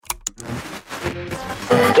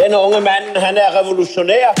Den unge mannen, han är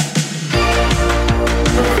revolutionär.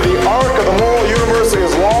 The arc of the moral universe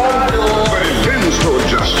is long, but it bends toward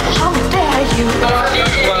justice. How dare you?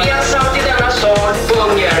 Jag sa till denna sal,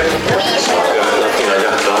 ungar.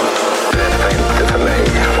 Berätta inte för mig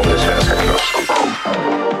om det svenska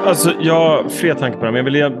klassamhället. Alltså, jag har fler tankar på det, men jag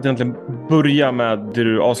vill egentligen börja med det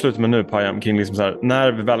du avslutar med nu, Payam, kring liksom så här,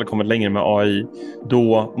 när vi väl kommer längre med AI,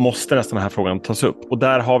 då måste nästan den här frågan tas upp. Och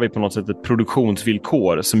där har vi på något sätt ett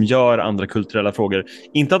produktionsvillkor som gör andra kulturella frågor.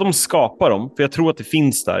 Inte att de skapar dem, för jag tror att det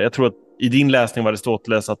finns där. Jag tror att i din läsning av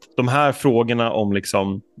Aristoteles att de här frågorna om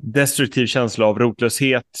liksom destruktiv känsla av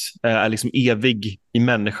rotlöshet är liksom evig i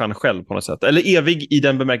människan själv på något sätt. Eller evig i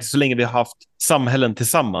den bemärkelsen, så länge vi har haft samhällen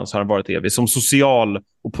tillsammans har den varit evig. Som social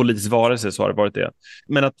och politisk varelse så har det varit det.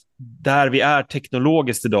 Men att där vi är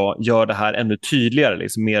teknologiskt idag gör det här ännu tydligare.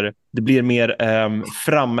 Liksom det blir mer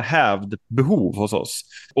framhävd behov hos oss.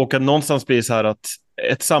 Och att någonstans blir det så här att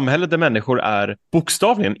ett samhälle där människor är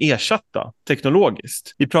bokstavligen ersatta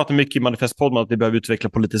teknologiskt. Vi pratar mycket i Manifestpodden om att vi behöver utveckla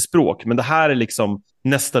politiskt språk, men det här är liksom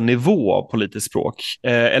nästa nivå av politiskt språk.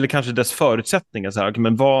 Eller kanske dess förutsättningar. Så här,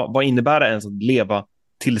 men vad innebär det ens att leva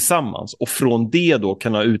tillsammans? Och från det då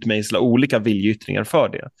kunna utmejsla olika viljeyttringar för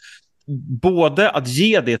det. Både att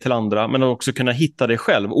ge det till andra, men också kunna hitta det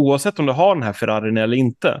själv, oavsett om du har den här Ferrarin eller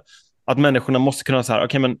inte. Att människorna måste kunna säga,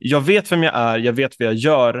 okej, men jag vet vem jag är, jag vet vad jag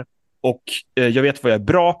gör, och jag vet vad jag är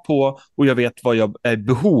bra på, och jag vet vad jag är i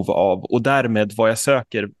behov av, och därmed vad jag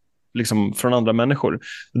söker liksom från andra människor.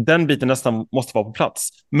 Den biten nästan måste vara på plats.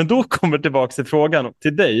 Men då kommer tillbaka till frågan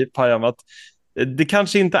till dig, Payam, att det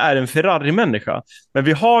kanske inte är en Ferrari-människa, men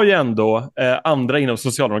vi har ju ändå andra inom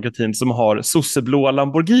socialdemokratin som har sosseblåa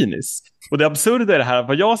Lamborghinis. Och det absurda är det här,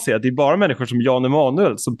 vad jag ser, att det är bara människor som Jan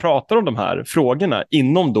Emanuel som pratar om de här frågorna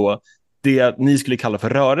inom då det ni skulle kalla för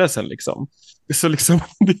rörelsen liksom. Så liksom,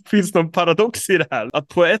 det finns någon paradox i det här. Att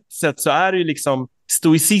på ett sätt så är det ju liksom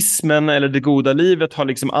stoicismen eller det goda livet har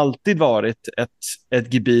liksom alltid varit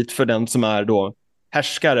ett gebit för den som är då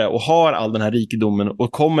härskare och har all den här rikedomen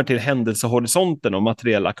och kommer till händelsehorisonten och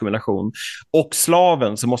materiell ackumulation. Och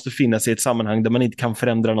slaven som måste finnas i ett sammanhang där man inte kan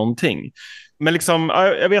förändra någonting. Men liksom,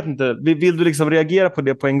 jag vet inte, vill du liksom reagera på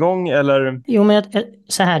det på en gång eller? Jo, men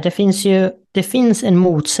så här, det finns en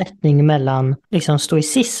motsättning mellan liksom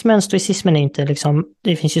stoicismen är inte liksom,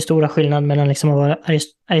 det finns ju stora skillnader mellan liksom att vara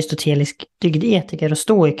aristotelisk dygdetiker och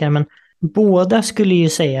stoiker, men båda skulle ju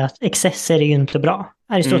säga att excesser är ju inte bra.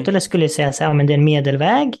 Aristoteles skulle säga så här, men det är en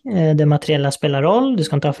medelväg, det materiella spelar roll, du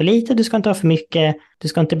ska inte ha för lite, du ska inte ha för mycket, du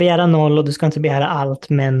ska inte begära noll och du ska inte begära allt,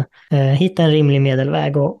 men hitta en rimlig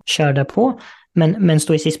medelväg och kör där på. Men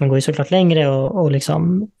stoicismen går ju såklart längre och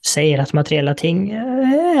liksom säger att materiella ting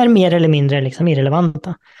är mer eller mindre liksom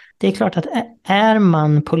irrelevanta. Det är klart att är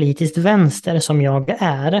man politiskt vänster som jag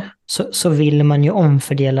är så vill man ju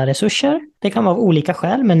omfördela resurser. Det kan vara av olika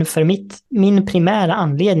skäl, men för min primära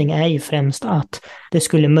anledning är ju främst att det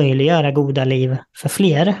skulle möjliggöra goda liv för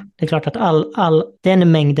fler. Det är klart att all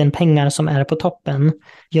den mängden pengar som är på toppen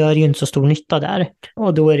gör ju inte så stor nytta där.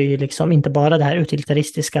 Och då är det ju liksom inte bara det här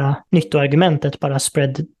utilitaristiska nyttoargumentet, bara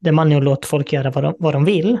spread the money och låt folk göra vad de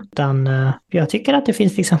vill. Utan jag tycker att det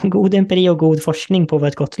finns liksom god empiri och god forskning på vad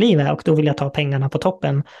ett gott liv är, och då vill jag ta pengarna på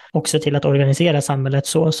toppen också till att organisera samhället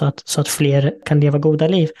så att fler kan leva goda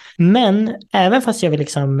liv. Men även fast jag vill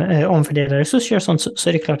liksom omfördela resurser och sånt, så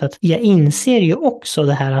är det klart att jag inser ju också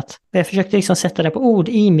det här att jag försökte liksom sätta det på ord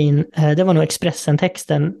i det var nog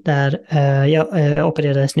Expressen-texten där jag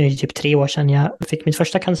opererades nu i typ 3 år sedan jag fick mitt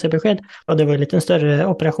första cancerbesked, och det var en lite större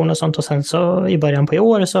operation och sånt, och sen så i början på i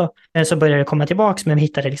år så började det komma tillbaks, men vi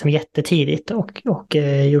hittade det liksom jättetidigt och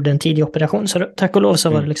gjorde en tidig operation, så tack och lov så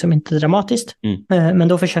var det liksom inte dramatiskt. Men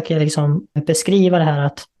då försöker jag liksom beskriva det här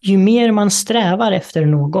att ju mer man strävar efter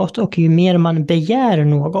något och ju mer man begär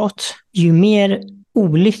något, ju mer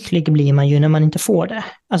olycklig blir man ju när man inte får det.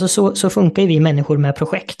 Alltså så funkar ju vi människor med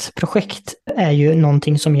projekt. Projekt är ju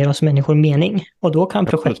någonting som ger oss människor mening. Och då kan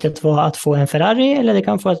projektet vara att få en Ferrari, eller det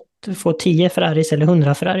kan få 10 Ferraris eller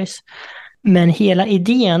 100 Ferraris. Men hela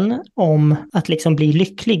idén om att liksom bli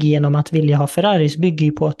lycklig genom att vilja ha Ferraris bygger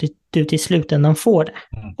ju på att du till slutändan får det.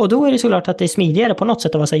 Och då är det såklart att det är smidigare på något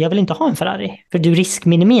sätt att säga jag vill inte ha en Ferrari. För du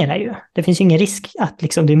riskminimerar ju. Det finns ju ingen risk att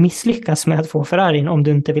liksom du misslyckas med att få Ferrarin om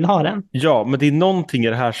du inte vill ha den. Ja, men det är någonting i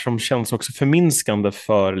det här som känns också förminskande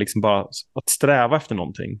för liksom bara att sträva efter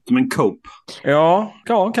någonting. Som en cope. Ja,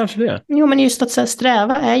 kanske det. Jo, men just att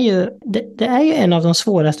sträva är ju det är ju en av de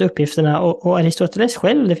svåraste uppgifterna, och Aristoteles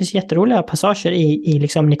själv, det finns jätteroliga passager i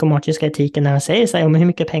liksom nikomatiska etiken när han säger så här, men hur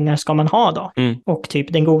mycket pengar ska man ha då? Och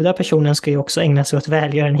typ den goda personen ska ju också ägna sig åt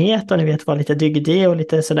välgörenhet och ni vet vara lite dygdig och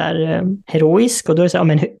lite sådär heroisk. Och då är det så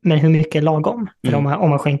här, men hur mycket är lagom? För om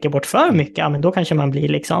man skänker bort för mycket, ja, men då kanske man blir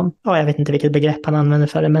liksom, jag vet inte vilket begrepp han använder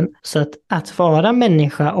för det, men så att vara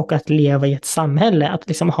människa och att leva i ett samhälle, att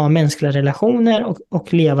liksom ha mänskliga relationer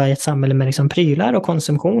och leva i ett samhälle med liksom prylar och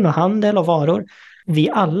konsumtion och handel och varor. Vi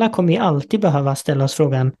alla kommer ju alltid behöva ställa oss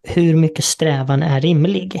frågan hur mycket strävan är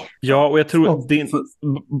rimlig. Ja, och jag tror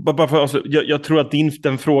jag tror att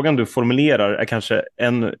den frågan du formulerar är kanske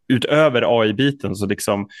en utöver AI-biten, så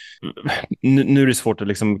liksom nu är det svårt att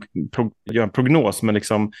liksom göra en prognos, men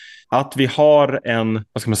liksom att vi har en,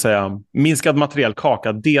 vad ska man säga, minskad materiell kaka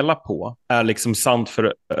att dela på är liksom sant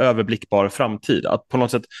för överblickbar framtid. Att på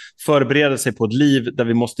något sätt förbereda sig på ett liv där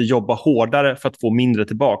vi måste jobba hårdare för att få mindre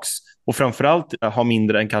tillbaks. Och framförallt ha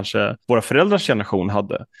mindre än kanske våra föräldrars generation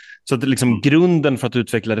hade. Så att liksom grunden för att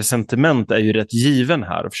utveckla resentiment är ju rätt given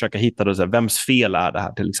här. Och försöka hitta det, så här, vems fel är det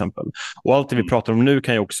här till exempel. Och allt det vi pratar om nu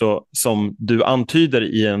kan ju också, som du antyder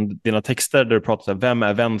i dina texter där du pratar så här, vem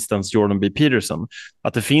är vänsterns Jordan B. Peterson?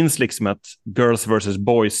 Att det finns liksom ett girls versus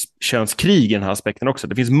boys könskrig i den här aspekten också.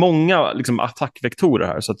 Det finns många liksom attackvektorer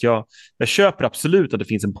här. Så att jag köper absolut att det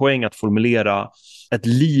finns en poäng att formulera ett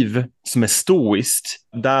liv som är stoiskt,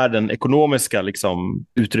 där den ekonomiska liksom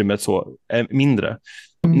utrymmet så är mindre.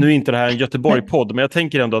 Nu är inte det här en Göteborg-podd, men jag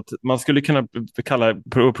tänker ändå att man skulle kunna kalla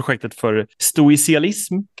projektet för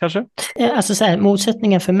stoicialism, kanske? Alltså så här,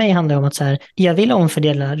 motsättningen för mig handlar om att så här, jag vill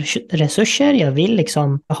omfördela resurser, jag vill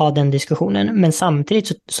liksom ha den diskussionen, men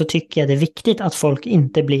samtidigt så tycker jag det är viktigt att folk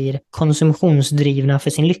inte blir konsumtionsdrivna för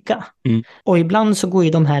sin lycka. Och ibland så går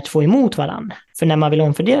ju de här två emot varandra. För när man vill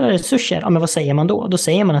omfördela resurser, ja, men vad säger man då? Då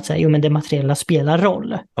säger man att så här, jo, men det materiella spelar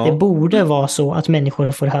roll. Ja. Det borde vara så att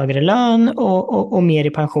människor får högre lön och mer i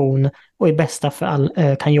pension och i bästa fall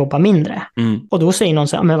kan jobba mindre. Och då säger någon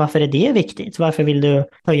så här, men varför är det viktigt? Varför vill du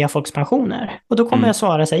höja folks pensioner? Och då kommer jag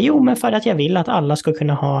svara så här, jo, men för att jag vill att alla ska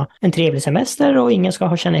kunna ha en trevlig semester och ingen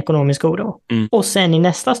ska känna ekonomisk oro. Och sen i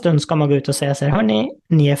nästa stund ska man gå ut och säga så här, hörni,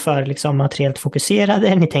 ni är för liksom materiellt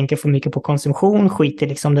fokuserade, ni tänker för mycket på konsumtion, skit i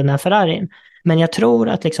liksom den här Ferrarin. Men jag tror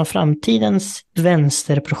att liksom framtidens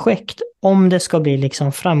vänsterprojekt, om det ska bli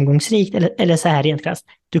liksom framgångsrikt, eller så här rent krasst,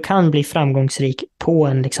 du kan bli framgångsrik på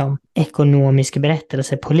en liksom ekonomisk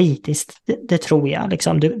berättelse politiskt. Det tror jag.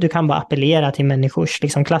 Liksom. Du kan bara appellera till människors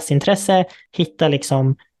liksom klassintresse, hitta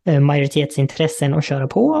liksom majoritetsintressen och köra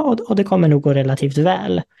på, och det kommer nog gå relativt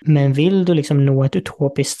väl. Men vill du liksom nå ett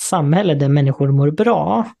utopiskt samhälle där människor mår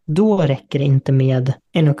bra, då räcker det inte med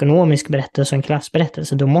en ekonomisk berättelse och en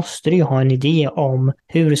klassberättelse. Då måste du ju ha en idé om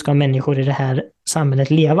hur ska människor i det här samhället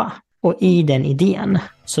leva. Och i den idén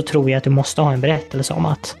så tror jag att du måste ha en berättelse om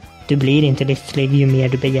att du blir inte lycklig ju mer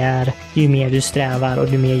du begär, ju mer du strävar och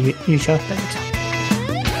ju mer du köper liksom.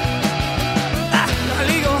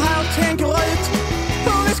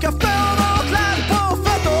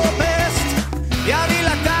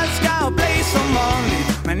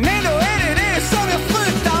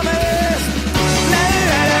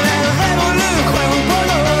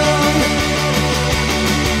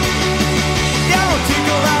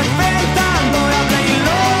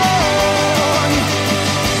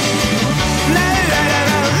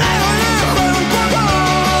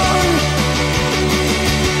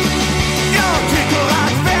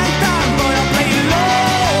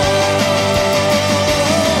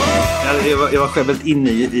 Jag var själv väldigt inne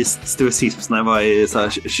i stoicism när jag var i så här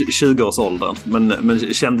 20-årsåldern. Men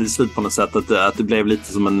kände i slut på något sätt att det blev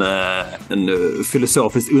lite som en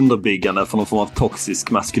filosofiskt underbyggande för någon form av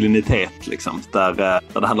toxisk maskulinitet. Liksom, där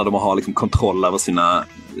det handlade om att ha liksom kontroll över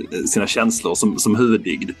sina känslor som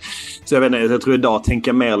huvuddygd. Så jag vet inte, jag tror idag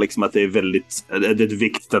tänker mer liksom att det är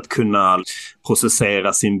viktigt att kunna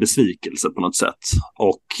processera sin besvikelse på något sätt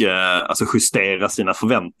och alltså justera sina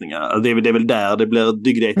förväntningar. Det är väl där det blir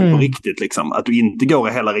dygdigheten på riktigt liksom. Att du inte går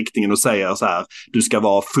i hela riktningen och säger så här, du ska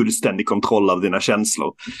vara fullständig kontroll av dina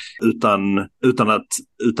känslor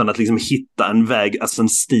utan att liksom hitta en väg, alltså en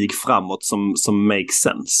stig framåt som makes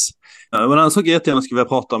sense. Men en annan sak jag jättegärna skulle vilja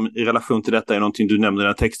prata om i relation till detta är någonting du nämnde i den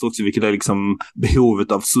här texten också, vilket är liksom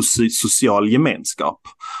behovet av social gemenskap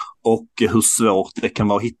och hur svårt det kan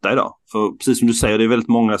vara att hitta idag. För precis som du säger, det är väldigt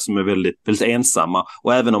många som är väldigt, väldigt ensamma,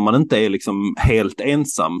 och även om man inte är liksom helt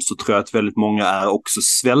ensam så tror jag att väldigt många är också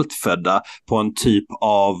svältfödda på en typ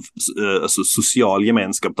av alltså social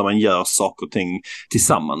gemenskap där man gör saker och ting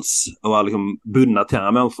tillsammans och är liksom bundna till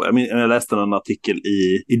andra människor. Jag läste en artikel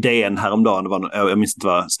i DN häromdagen, jag minns inte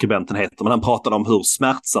vad skribenten heter, men han pratade om hur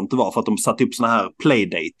smärtsamt det var för att de satte upp såna här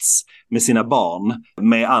playdates med sina barn,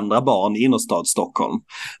 med andra barn i innerstad Stockholm.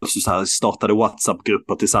 Så här startade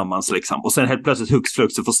WhatsApp-grupper tillsammans liksom. Och sen helt plötsligt hux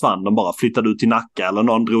flux så försvann de bara, flyttade ut till Nacka eller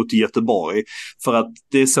någon drog till Göteborg. För att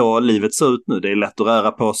det är så livet ser ut nu. Det är lätt att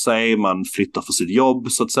röra på sig, man flyttar för sitt jobb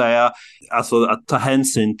så att säga. Alltså att ta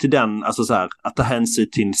hänsyn till den, alltså så här, att ta hänsyn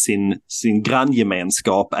till sin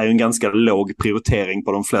granngemenskap är ju en ganska låg prioritering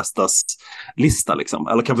på de flestas lista liksom.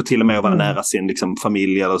 Eller kanske till och med att vara nära sin liksom,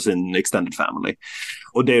 familj eller sin extended family.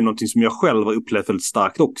 Och det är någonting som jag själv har upplevt väldigt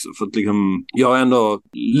starkt också. För att liksom, jag har ändå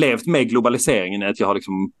levt med globaliseringen i att jag har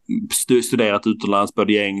liksom studerat utomlands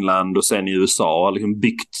både i England och sen i USA och har liksom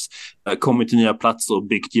kommit till nya platser och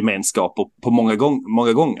byggt gemenskaper på många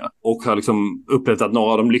gånger. Och har liksom upplevt att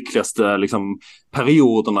några av de lyckligaste liksom,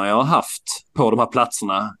 perioderna jag har haft på de här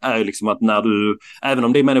platserna är ju liksom att när du, även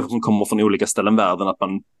om det är människor som kommer från olika ställen i världen, att man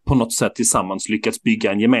på något sätt tillsammans lyckats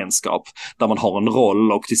bygga en gemenskap där man har en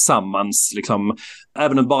roll och tillsammans liksom,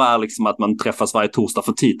 även om det bara är liksom att man träffas varje torsdag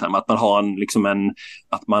för tea time, att man har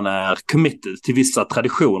att man är committed till vissa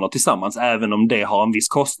traditioner tillsammans, även om det har en viss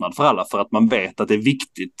kostnad för alla, för att man vet att det är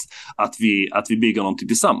viktigt att vi bygger någonting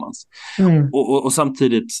tillsammans. Och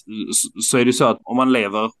samtidigt så är det så att om man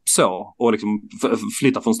lever så och liksom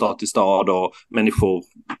flyttar från stad till stad och människor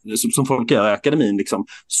som folk gör i akademin liksom,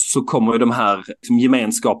 så kommer ju de här liksom,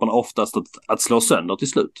 gemenskaperna oftast att slå sönder till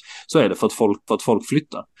slut. Så är det för att folk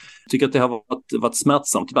flyttar. Jag tycker att det har varit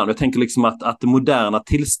smärtsamt ibland. Jag tänker liksom att det moderna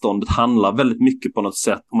tillståndet handlar väldigt mycket på något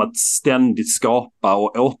sätt om att ständigt skapa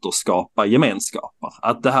och återskapa gemenskaper.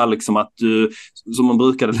 Att det här liksom att du, som man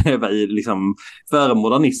brukade leva i liksom före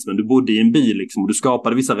modernismen, du bodde i en by liksom och du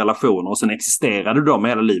skapade vissa relationer och sen existerade du dem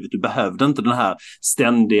hela livet. Du behövde inte den här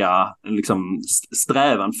ständiga liksom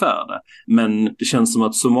strävan för det. Men det känns som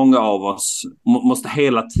att så många av oss måste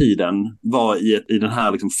hela tiden vara i den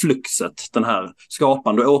här liksom fluxet, den här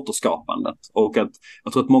skapande och återskapandet. Och att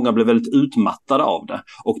jag tror att många blir väldigt utmattade av det.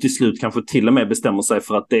 Och till slut kanske till och med bestämmer sig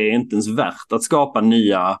för att det är inte ens värt att skapa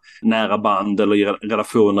nya nära band eller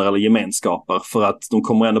relationer eller gemenskaper, för att de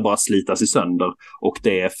kommer ändå bara slitas i sönder och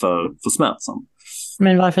det är för smärtsamt.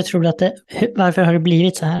 Men varför tror du varför har det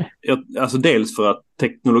blivit så här? Alltså dels för att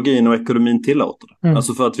teknologin och ekonomin tillåter det.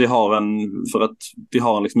 Alltså för att vi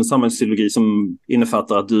har liksom en samhällsideologi som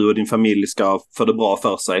innefattar att du och din familj ska få det bra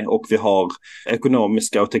för sig, och vi har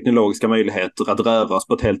ekonomiska och teknologiska möjligheter att röra oss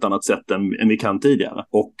på ett helt annat sätt än vi kan tidigare.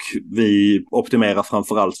 Och vi optimerar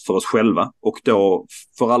framförallt för oss själva, och då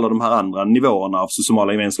får alla de här andra nivåerna av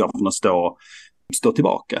sociala gemenskaperna stå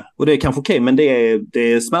tillbaka. Och det är kanske okej, men det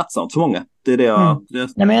är smärtsamt för många. Det är det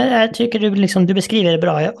Nej, men jag tycker du beskriver det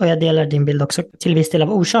bra, och jag delar din bild också till viss del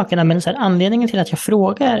av orsakerna, men så här, anledningen till att jag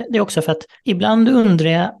frågar, det är också för att ibland undrar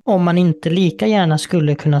jag om man inte lika gärna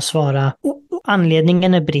skulle kunna svara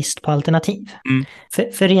anledningen är brist på alternativ.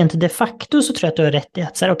 För rent de facto så tror jag att du har rätt i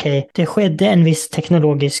att så här, okej, det skedde en viss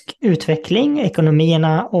teknologisk utveckling,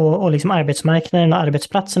 ekonomierna och liksom arbetsmarknaden och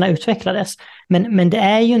arbetsplatserna utvecklades. Men det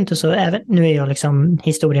är ju inte så, även nu är jag liksom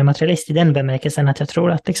historiematerialist i den bemärkelsen att jag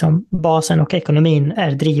tror att liksom basen och ekonomin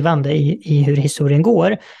är drivande i hur historien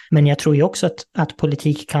går. Men jag tror ju också att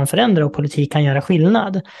politik kan förändra och politik kan göra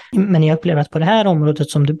skillnad. Men jag upplever att på det här området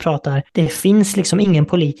som du pratar, det finns liksom ingen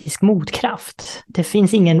politisk motkraft. Det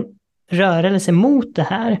finns ingen rörelse mot det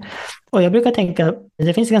här. Och jag brukar tänka,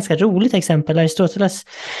 det finns ett ganska roligt exempel. Aristoteles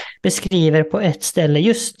beskriver på ett ställe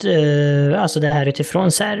just alltså det här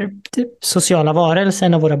utifrån så här, sociala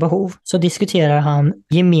varelsen och våra behov. Så diskuterar han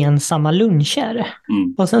gemensamma luncher.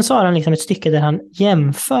 Och sen så har han liksom ett stycke där han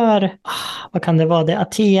jämför, vad kan det vara det?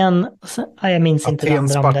 Aten, jag minns inte det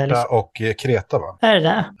andra om det. Sparta och Kreta, va? Är det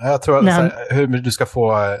det? Jag tror att hur du ska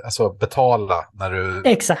få betala när du...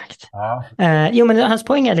 Exakt. Ja. Jo, men hans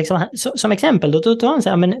poäng är liksom, som exempel, då tar han så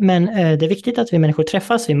här, men det är viktigt att vi människor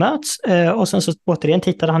träffas, vi möts, och sen så återigen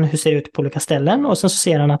tittar han hur det ser ut på olika ställen, och sen så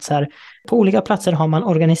ser han att så här, på olika platser har man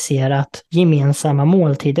organiserat gemensamma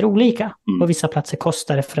måltider olika. På vissa platser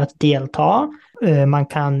kostar det för att delta. Man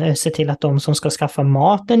kan se till att de som ska skaffa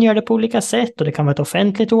maten gör det på olika sätt, och det kan vara ett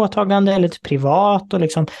offentligt åtagande eller ett privat och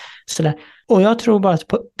liksom sådär. Och jag tror bara att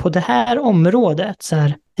på det här området så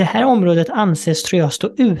här, det här området anses, tror jag, stå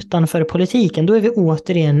utanför politiken. Då är vi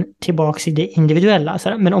återigen tillbaka i det individuella. Så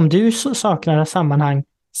här, men om du saknar sammanhang,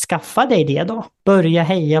 skaffa dig det då. Börja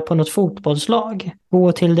heja på något fotbollslag.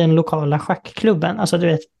 Gå till den lokala schackklubben. Alltså du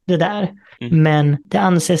vet, det där. Men det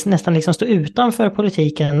anses nästan liksom stå utanför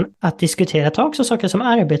politiken att diskutera. Ta också saker som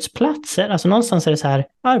arbetsplatser. Alltså någonstans är det så här,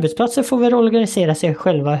 arbetsplatser får väl organisera sig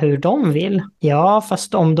själva hur de vill. Ja,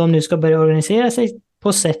 fast om de nu ska börja organisera sig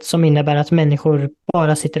på sätt som innebär att människor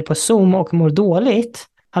bara sitter på Zoom och mår dåligt,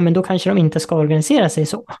 ja, men då kanske de inte ska organisera sig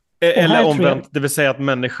så. Eller omvänt, det vill säga att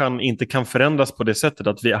människan inte kan förändras på det sättet.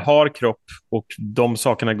 Att vi har kropp och de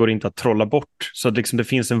sakerna går inte att trolla bort. Så att liksom det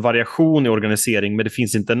finns en variation i organisering, men det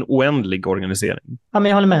finns inte en oändlig organisering. Ja, men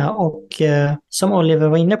jag håller med. Och som Oliver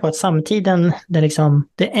var inne på, att samtiden,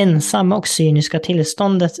 det ensamma och cyniska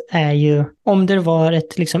tillståndet är ju, om det var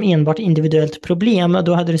ett liksom enbart individuellt problem,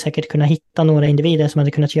 då hade du säkert kunnat hitta några individer som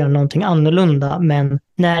hade kunnat göra någonting annorlunda. Men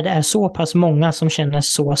när det är så pass många som känner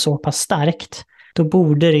så pass starkt, då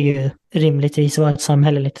borde det ju rimligtvis vara ett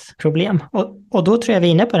samhälleligt problem. Och då tror jag vi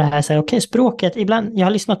är inne på det här, okej, språket, ibland, jag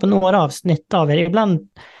har lyssnat på några avsnitt av er, ibland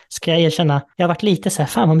ska jag erkänna, jag har varit lite så här,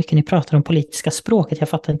 fan vad mycket ni pratar om politiska språket, jag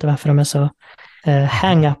fattar inte varför de är så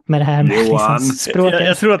hang up med det här med liksom, språket.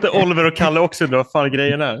 Jag tror att det är Oliver och Kalle också då, fan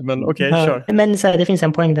grejen är, men okej, kör. Men så här, det finns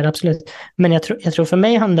en poäng där, absolut. Men jag tror för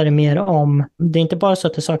mig handlar det mer om, det är inte bara så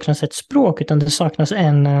att det saknas ett språk, utan det saknas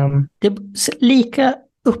det är lika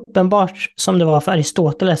uppenbart som det var för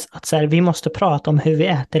Aristoteles att så här, vi måste prata om hur vi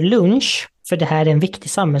äter lunch, för det här är en viktig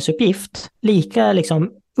samhällsuppgift. Lika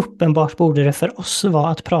liksom uppenbart borde det för oss vara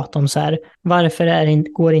att prata om så här,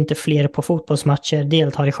 varför går inte fler på fotbollsmatcher,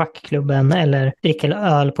 deltar i schackklubben eller dricker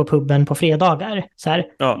öl på puben på fredagar. Så här.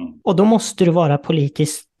 Ja. Och då måste du vara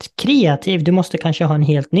politiskt kreativ. Du måste kanske ha en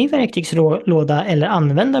helt ny verktygslåda eller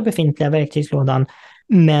använda befintliga verktygslådan.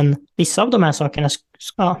 Men vissa av de här sakerna,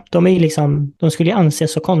 de är ju liksom, de skulle ju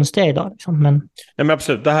anses så konstiga idag. Liksom, men... Ja, men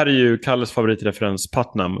absolut, det här är ju Kalles favoritreferens,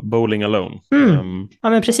 Putnam, Bowling Alone. Ja,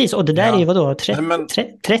 men precis, och det där är ju vadå,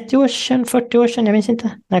 30 år sedan, 40 år sedan, jag minns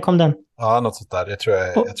inte. När kom den? Ja, något sånt där, jag tror det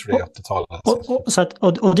är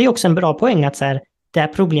 80-talet. Och det är också en bra poäng att så här, det här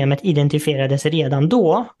problemet identifierades redan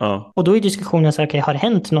då. Ja. Och då är diskussionen så här, har det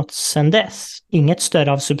hänt något sedan dess? Inget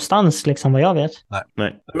större av substans, liksom, vad jag vet.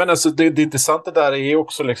 Nej. Men alltså, det intressanta där är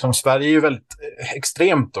också, liksom, Sverige är ju väldigt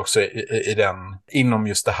extremt också inom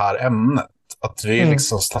just det här ämnet. Att vi är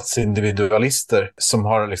liksom statsindividualister som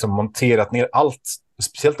har liksom monterat ner allt,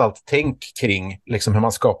 speciellt allt tänk kring liksom hur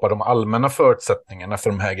man skapar de allmänna förutsättningarna för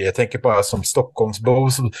de här grejerna. Jag tänker bara som Stockholmsbo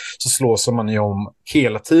så slås man ju om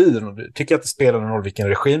hela tiden. Och jag tycker att det spelar någon roll vilken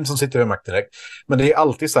regim som sitter vid makten direkt. Men det är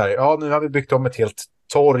alltid så här, ja, nu har vi byggt om ett helt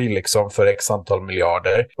torg liksom för x antal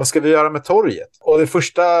miljarder. Vad ska vi göra med torget? Och det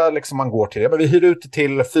första liksom man går till, men vi hyr ut det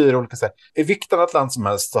till 4 olika sätt. I vilket annat land som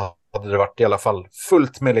helst så hade det varit i alla fall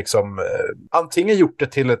fullt med liksom, antingen gjort det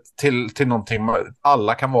till någonting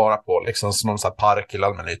alla kan vara på, liksom som någon sån här park eller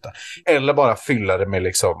allmännytta, eller bara fylla det med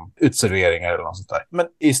liksom utserveringar eller något sånt där. Men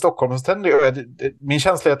i Stockholm så tänder min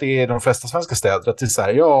känsla är att det är de flesta svenska städer, att det är så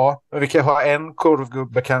här, ja, men vi kan ha en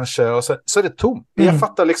korvgubbe kanske, och så är det tomt. Jag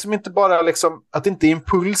fattar liksom inte bara liksom att inte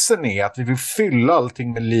impulsen är att vi vill fylla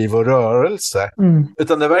allting med liv och rörelse,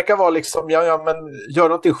 utan det verkar vara liksom, ja men gör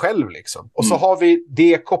någonting själv liksom. Och så har vi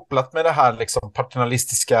det kopplat med det här liksom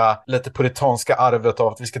paternalistiska, lite puritanska arvet av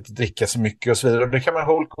att vi ska inte dricka så mycket och så vidare. Och det kan man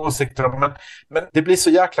ha olika åsikter om, men det blir så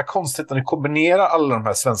jäkla konstigt när vi kombinerar alla de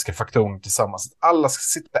här svenska faktorerna tillsammans. Alla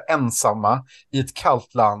ska sitta ensamma i ett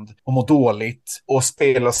kallt land och må dåligt och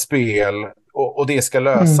spela spel och det ska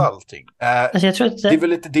lösa allting. Alltså jag tror att det är väl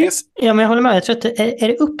lite det. Ja, men jag håller med. Jag tror att är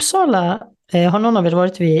det Uppsala, har någon av er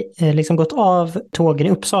varit liksom gått av tågen i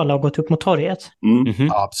Uppsala och gått upp mot torget?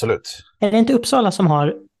 Ja, absolut. Är det inte Uppsala som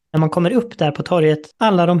har, när man kommer upp där på torget,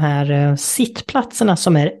 alla de här sittplatserna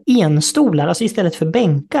som är enstolar, alltså istället för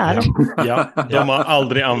bänkar? Ja, de har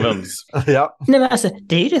aldrig använts. Ja. Nej, men alltså,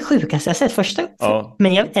 det är ju det sjukaste jag sett första. Ja.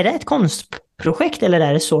 Men är det ett konstprojekt eller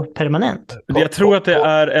är det så permanent? Jag tror att det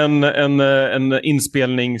är en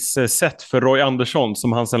inspelningssätt för Roy Andersson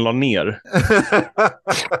som han sen la ner.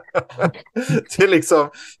 Det är liksom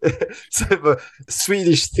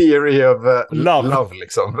Swedish theory of love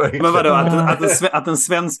liksom. Men vadå, att den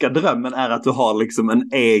svenska drömmen är att du har liksom en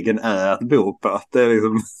egen ö att bo på? Det är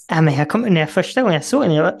liksom... Ja, men när första gången jag såg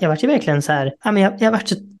den, jag var ju verkligen så här, ja, men jag var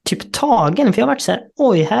så typ tagen, för jag har varit så här,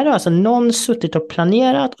 oj, här har alltså någon suttit och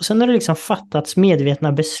planerat och sen har det liksom fattats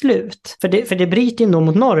medvetna beslut. För det bryter ju nog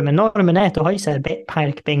mot normen. Normen är att du har ju så här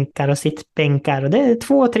parkbänkar och sittbänkar och det är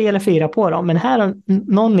 2, 3 eller 4 på dem. Men här har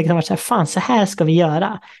någon liksom varit så här, fan, så här ska vi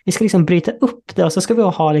göra. Vi ska liksom bryta upp det och så ska vi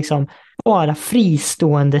ha liksom bara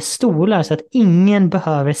fristående stolar så att ingen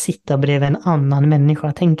behöver sitta bredvid en annan människa.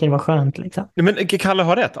 Jag tänker det var skönt liksom. Men Kalle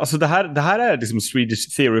har rätt. Alltså det här är liksom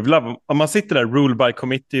Swedish theory of love. Om man sitter där, rule by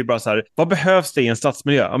committee, bara så här, vad behövs det i en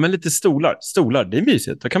stadsmiljö? Ja, men lite stolar, det är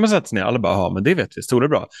mysigt. Då kan man sätta sig ner, alla bara, ja, men det vet vi, stolar är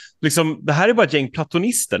bra. Liksom, det här är bara ett gäng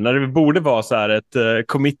platonister, när det borde vara så här ett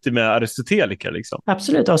committee med aristoteliker liksom.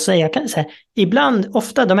 Absolut, och så jag kan säga, ibland,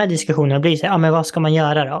 ofta de här diskussionerna blir så här, ja, men vad ska man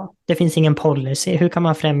göra då? Det finns ingen policy, hur kan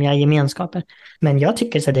man främja gemenskap gemenskaper. Men jag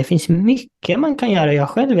tycker att det finns mycket man kan göra.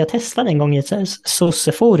 Jag testade en gång i ett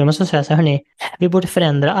Sosse-forum och så sa jag så här, hörni, vi borde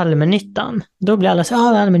förändra allmännyttan. Då blir alla så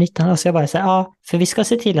här, allmännyttan. Och så jag bara så här, ja, för vi ska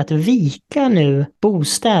se till att vika nu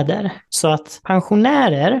bostäder så att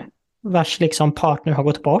pensionärer vars liksom partner har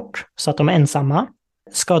gått bort så att de är ensamma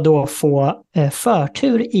ska då få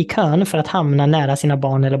förtur i kön för att hamna nära sina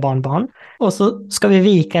barn eller barnbarn. Och så ska vi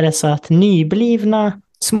vika det så att nyblivna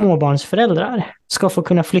småbarnsföräldrar ska få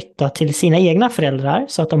kunna flytta till sina egna föräldrar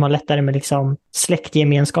så att de har lättare med liksom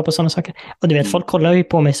släktgemenskap och sådana saker. Och du vet, folk kollar ju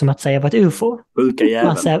på mig som att säga jag var ett UFO. Sjuka jäveln.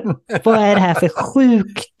 Alltså, vad är det här för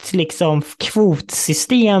sjukt liksom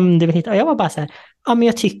kvotsystem du vill hitta? Och jag var bara så här, ja, men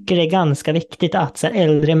jag tycker det är ganska viktigt att så här,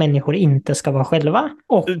 äldre människor inte ska vara själva.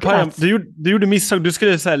 Och Payam, att... du gjorde misstag. Du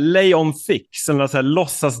skulle säga lay on thick, sån så här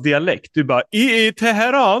låtsasdialekt. Du bara, i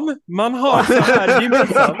Teheran, man har så här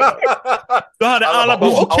gemensamt. Då hade alla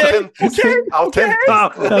bara, okej.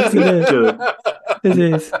 Absolut.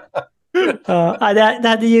 Precis. Ja, det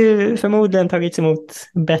hade ju förmodligen tagits emot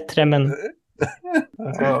bättre, men...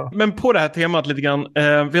 Men på det här temat lite grann,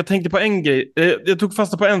 jag tänkte på en grej, jag tog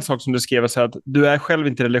fasta på en sak som du skrev, så att du är själv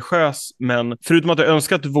inte religiös, men förutom att du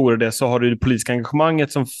önskar att du vore det så har du det politiska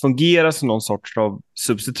engagemanget som fungerar som någon sorts av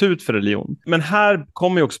substitut för religion. Men här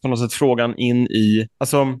kommer ju också på något sätt frågan in i,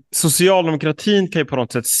 alltså socialdemokratin kan ju på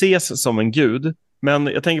något sätt ses som en gud. Men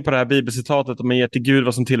jag tänker på det här bibelcitatet om man ger till Gud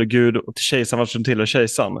vad som tillhör Gud och till kejsaren vad som tillhör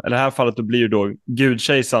kejsaren. Eller i det här fallet då blir ju då Gud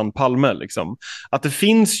kejsaren Palme liksom. Att det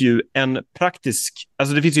finns ju en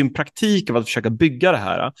praktik av att försöka bygga det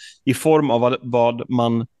här i form av vad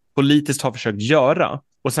man politiskt har försökt göra.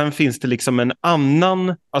 Och sen finns det liksom en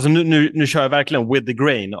annan, alltså nu kör jag verkligen with the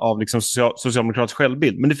grain av liksom socialdemokratisk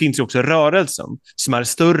självbild, men det finns ju också rörelsen som är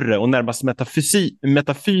större och närmast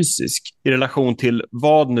metafysisk i relation till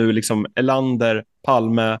vad nu liksom Erlander,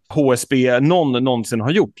 Palme, HSB, någon någonsin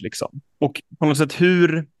har gjort liksom. Och på något sätt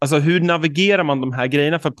hur navigerar man de här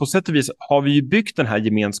grejerna? För på sätt och vis har vi ju byggt den här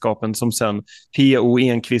gemenskapen som sen P.O.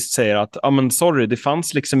 Enquist säger att det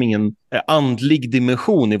fanns liksom ingen andlig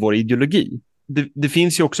dimension i vår ideologi. Det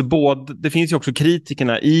finns ju också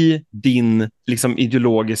kritikerna i din liksom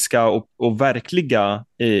ideologiska och verkliga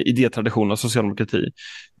idétradition av socialdemokrati.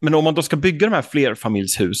 Men om man då ska bygga de här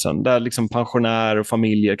flerfamiljshusen där liksom pensionärer och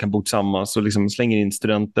familjer kan bo tillsammans och liksom slänger in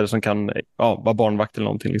studenter som kan vara barnvakt eller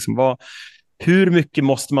någonting. Liksom, hur mycket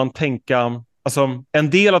måste man tänka? Alltså, en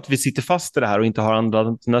del att vi sitter fast i det här och inte har andra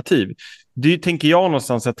alternativ. Det tänker jag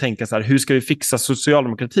någonstans att tänka så här, hur ska vi fixa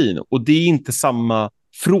socialdemokratin? Och det är inte samma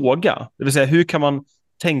fråga. Det vill säga, hur kan man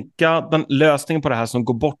tänka den lösningen på det här som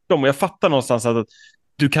går bortom? Och jag fattar någonstans att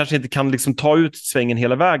du kanske inte kan liksom ta ut svängen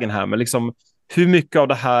hela vägen här, men liksom, hur mycket av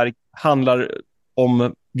det här handlar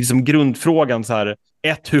om liksom grundfrågan så här: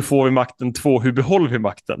 1, hur får vi makten? 2, hur behåller vi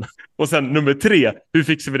makten? Och sen nummer 3, hur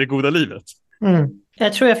fixar vi det goda livet?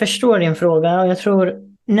 Jag tror jag förstår din fråga, och jag tror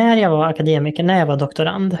när jag var akademiker, när jag var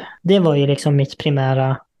doktorand, det var ju liksom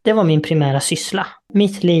min primära syssla.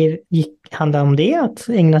 Mitt liv handlade om det, att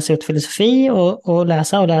ägna sig åt filosofi och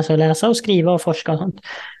läsa och skriva och forska och sånt.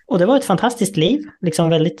 Och det var ett fantastiskt liv, liksom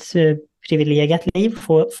väldigt privilegierat liv,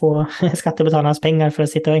 få skattebetalarnas pengar för att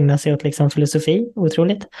sitta och ägna sig åt liksom filosofi,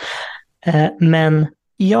 otroligt. Men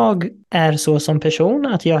jag är så som person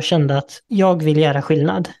att jag kände att jag vill göra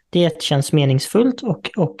skillnad. Det känns meningsfullt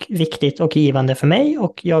och viktigt och givande för mig,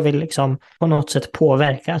 och jag vill liksom på något sätt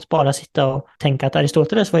påverka. Att bara sitta och tänka att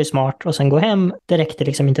Aristoteles var ju smart och sen gå hem, det räckte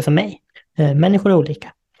liksom inte för mig. Människor är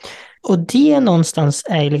olika. Och det någonstans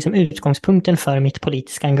är liksom utgångspunkten för mitt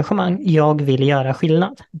politiska engagemang. Jag vill göra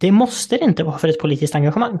skillnad. Det måste det inte vara för ett politiskt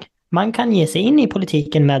engagemang. Man kan ge sig in i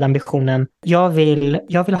politiken med ambitionen: jag vill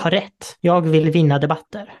ha rätt. Jag vill vinna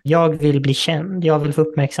debatter. Jag vill bli känd. Jag vill få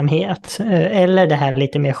uppmärksamhet. Eller det här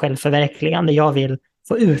lite mer självförverkligande. Jag vill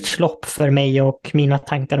få utlopp för mig och mina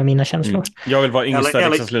tankar och mina känslor. Jag vill vara yngsta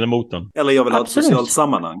riksdagsledamoten. Eller jag vill ha ett socialt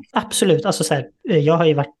sammanhang. Absolut. Alltså så här, jag har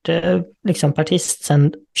ju varit liksom partist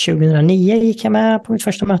sedan 2009, gick jag med på mitt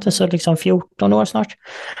första möte, så liksom 14 år snart.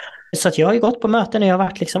 Så att jag har ju gått på möten och jag har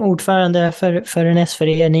varit liksom ordförande för en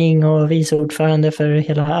S-förening och vice ordförande för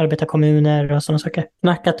hela arbetarkommuner och sådana saker.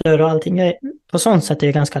 Knackat dörr och allting. På sånt sätt är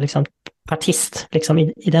jag ganska liksom partist liksom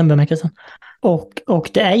i den bemärkelsen. Och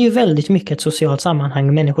det är ju väldigt mycket ett socialt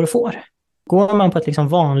sammanhang människor får. Går man på ett liksom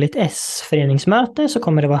vanligt S-föreningsmöte så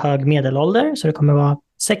kommer det vara hög medelålder. Så det kommer vara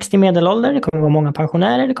 60 medelålder, det kommer vara många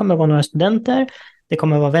pensionärer, det kommer vara några studenter. Det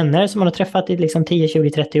kommer vara vänner som man har träffat i liksom 10, 20,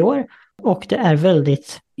 30 år. Och det är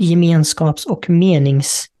väldigt gemenskaps- och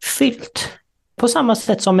meningsfyllt. På samma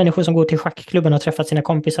sätt som människor som går till schackklubben har träffat sina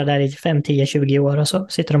kompisar där i 5, 10, 20 år och så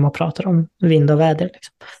sitter de och pratar om vind och väder.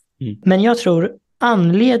 Liksom. Men jag tror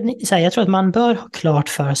jag tror att man bör ha klart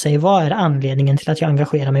för sig vad är anledningen till att jag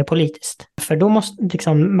engagerar mig politiskt. För då måste,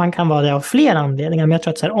 liksom, man kan vara det av flera anledningar, men jag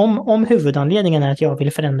tror att så här, om huvudanledningen är att jag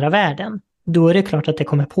vill förändra världen, då är det klart att det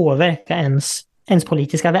kommer påverka ens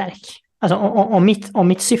politiska verk. Alltså om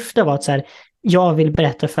mitt syfte var att så här, jag vill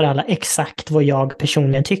berätta för alla exakt vad jag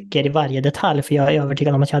personligen tycker i varje detalj, för jag är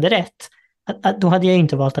övertygad om att jag hade rätt, då hade jag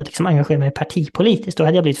inte valt att liksom engagera mig partipolitiskt. Då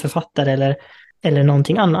hade jag blivit författare eller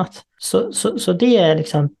någonting annat. Så det är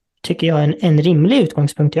liksom, tycker jag, en rimlig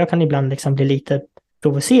utgångspunkt. Jag kan ibland liksom bli lite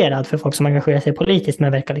provocerad för folk som engagerar sig politiskt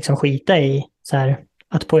men verkar liksom skita i så här,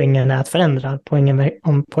 att poängen är att förändra.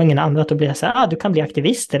 Om poängen är andra, då blir jag så här, du kan bli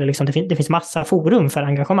aktivist, eller liksom, det finns massa forum för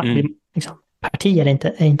engagemang. Liksom, partier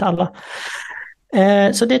är inte alla.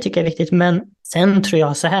 Så det tycker jag är viktigt. Men sen tror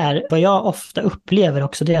jag så här, vad jag ofta upplever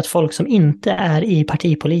också, det är att folk som inte är i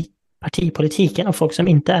partipolitiken och folk som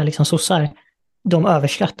inte är liksom sossar, de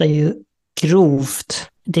överskattar ju grovt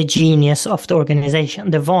the genius of the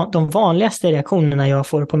organization. De vanligaste reaktionerna jag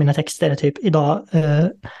får på mina texter är typ idag,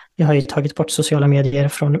 jag har ju tagit bort sociala medier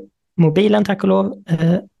från mobilen, tack och lov,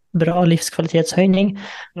 bra livskvalitetshöjning.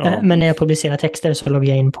 Ja. Men när jag publicerar texter så loggar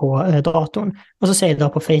jag in på datorn. Och så säger jag då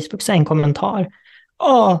på Facebook så en kommentar.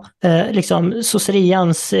 Liksom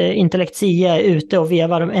sosserians intellektia är ute och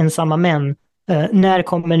vevar om ensamma män. När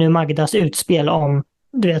kommer nu Magdas utspel om,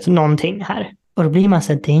 du vet, någonting här? Och då blir man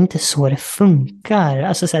så här, det är inte så det funkar.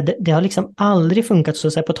 Alltså så här, det har liksom aldrig funkat så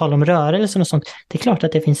här, på tal om rörelsen och sånt. Det är klart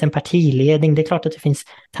att det finns en partiledning, det är klart att det finns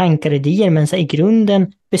tankar och idéer, men så här, i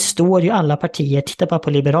grunden består ju alla partier. Titta bara på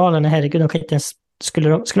Liberalerna, herregud, de kan inte ens, skulle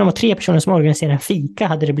de vara 3 personer som organiserar en fika,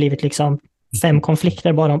 hade det blivit liksom 5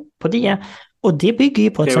 konflikter bara på det. Och det bygger ju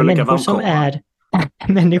på att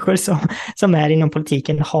människor som är inom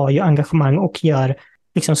politiken har ju engagemang och gör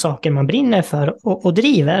liksom saker man brinner för och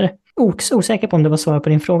driver. Osäker på om det var svar på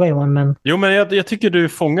din fråga, Johan, men... Jo, men jag tycker du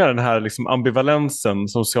fångar den här liksom ambivalensen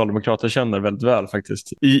som socialdemokrater känner väldigt väl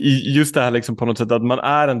faktiskt. I just det här liksom på något sätt att man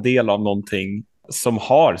är en del av någonting som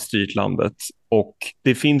har styrt landet. Och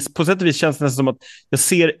det finns, på sätt och vis känns det nästan som att jag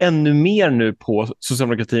ser ännu mer nu på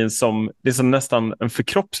socialdemokratin som det är som nästan en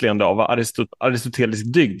förkroppsligande av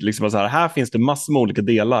aristotelisk dygd. Liksom så här finns det massor med olika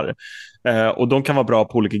delar. Och de kan vara bra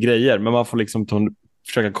på olika grejer, men man får liksom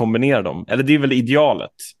försöka kombinera dem. Eller det är väl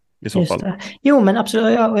idealet i så fall. Det. Jo, men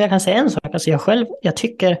absolut. Och jag kan säga en sak. Alltså jag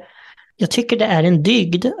tycker det är en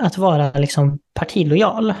dygd att vara liksom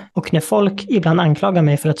partilojal. Och när folk ibland anklagar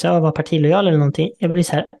mig för att vara partilojal eller någonting, jag blir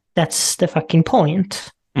så här, that's the fucking point.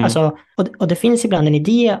 Alltså, och det finns ibland en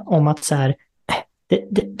idé om att så här,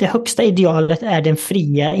 det högsta idealet är den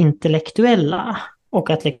fria intellektuella. Och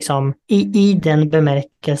att liksom i den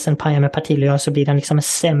bemärkelsen Payam är partilojal så blir den liksom en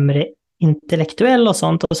sämre intellektuell och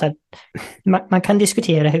sånt. Och så här, man kan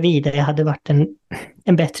diskutera huruvida jag hade varit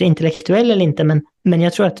en bättre intellektuell eller inte, men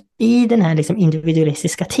jag tror att i den här liksom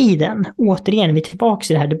individualistiska tiden, återigen, vi är tillbaka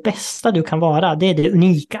till det här, det bästa du kan vara, det är det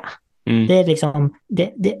unika. Det är liksom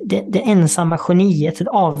det ensamma geniet,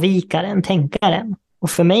 avvikaren, tänkaren. Och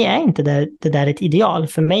för mig är inte det där ett ideal.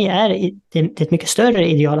 För mig är det ett mycket större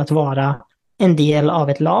ideal att vara en del av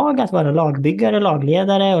ett lag, att vara lagbyggare,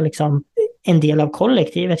 lagledare och liksom en del av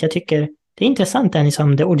kollektivet. Jag tycker det är intressant är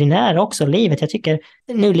liksom det ordinära också, livet. Jag tycker,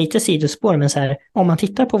 nu lite sidospår, men så här, om man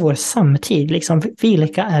tittar på vår samtid, liksom,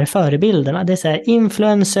 vilka är förebilderna? Det är så här,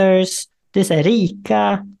 influencers, det är så här,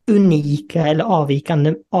 rika, unika eller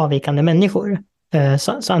avvikande människor.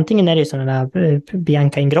 Så antingen är det sådana där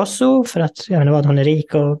Bianca Ingrosso, för att jag vet inte vad, hon är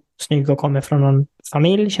rik och snygg och kommer från någon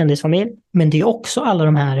familj, kändisfamilj. Men det är också alla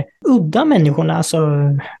de här udda människorna. Alltså,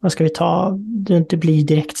 vad ska vi ta? Det blir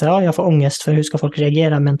direkt så här, jag får ångest för hur ska folk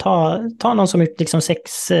reagera. Men ta någon som liksom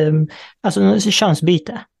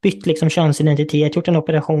könsbyte. Bytt liksom könsidentitet, gjort en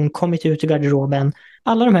operation, kommit ut ur garderoben.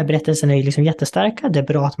 Alla de här berättelserna är liksom jättestarka. Det är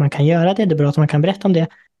bra att man kan göra det. Det är bra att man kan berätta om det.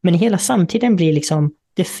 Men i hela samtiden blir liksom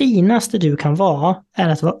det finaste du kan vara är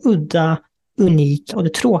att vara udda, unik, och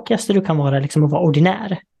det tråkigaste du kan vara liksom att vara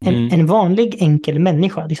ordinär. En vanlig, enkel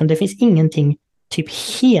människa. Liksom, det finns ingenting typ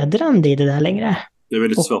hedrande i det där längre. Det är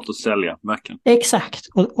väldigt svårt att sälja, verkligen. Exakt.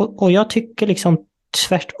 Och jag tycker liksom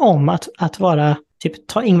tvärtom att vara, typ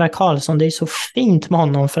ta Ingvar Carlsson, det är så fint med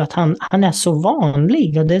honom för att han är så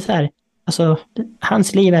vanlig. Och det är så här, alltså,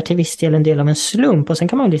 hans liv är till viss del en del av en slump. Och sen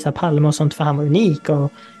kan man bli så här Palme och sånt, för han var unik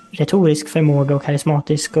och retorisk förmåga och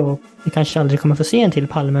karismatisk, och vi kanske aldrig kommer få se en till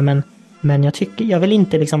Palme, men jag vill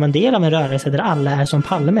inte liksom vara en del av en rörelse där alla är som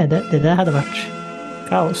Palme. Det där hade varit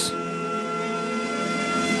kaos.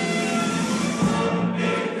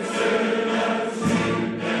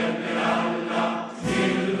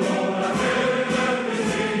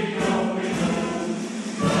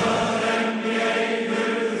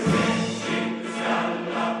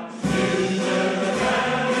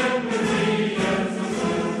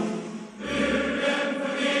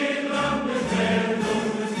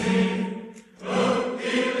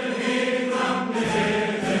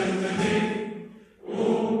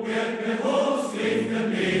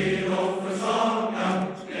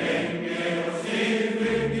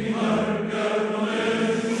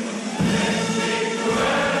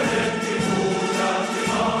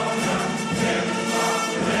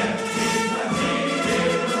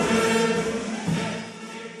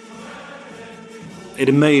 är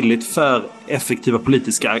det möjligt för effektiva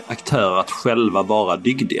politiska aktörer att själva vara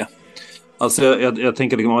dygdiga? Alltså jag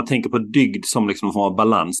tänker liksom, man tänker på dygd som liksom en form av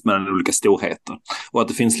balans mellan olika storheter. Och att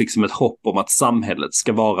det finns liksom ett hopp om att samhället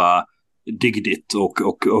ska vara dygdigt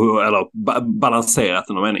eller balanserat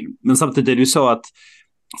i någon mening. Men samtidigt är det ju så att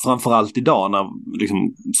framförallt idag när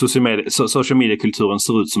liksom social media-kulturen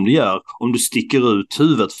ser ut som det gör, om du sticker ut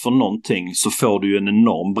huvudet för någonting så får du ju en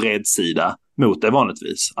enorm bredsida mot det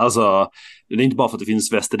vanligtvis. Alltså, det är inte bara för att det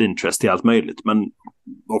finns vested interest i allt möjligt, men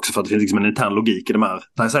också för att det finns liksom en intern logik i de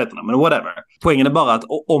här sajterna. Men whatever. Poängen är bara att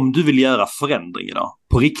om du vill göra förändring idag,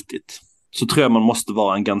 på riktigt, så tror jag man måste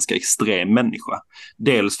vara en ganska extrem människa.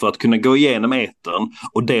 Dels för att kunna gå igenom etern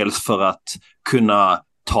och dels för att kunna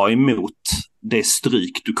ta emot det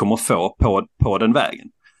stryk du kommer få på den vägen.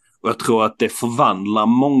 Och jag tror att det förvandlar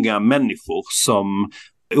många människor som,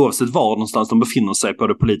 oavsett var någonstans de befinner sig på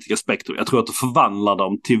det politiska spektrum, jag tror att det förvandlar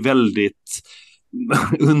dem till väldigt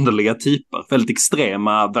underliga typer, väldigt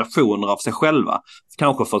extrema versioner av sig själva.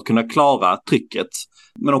 Kanske för att kunna klara trycket,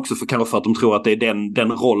 men också kanske för att de tror att det är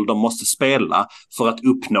den roll de måste spela för att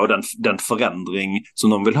uppnå den förändring som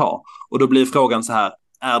de vill ha. Och då blir frågan så här,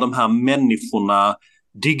 är de här människorna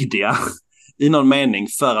dygdiga i någon mening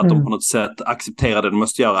för att de på något sätt accepterar det de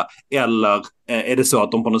måste göra, eller är det så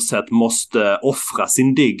att de på något sätt måste offra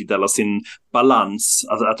sin dygd eller sin balans,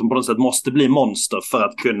 alltså att de på något sätt måste bli monster för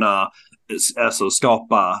att kunna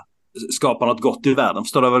skapa något gott i världen?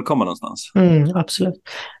 Förstår du väl komma någonstans? Absolut.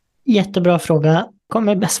 Jättebra fråga.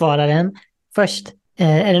 Kommer besvara den. Först,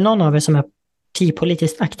 är det någon av er som är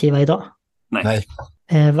partipolitiskt aktiva idag? Nej.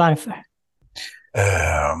 Varför?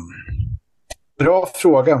 Bra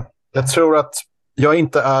fråga. Jag tror att jag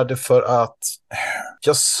inte är det för att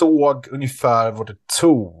jag såg ungefär vad det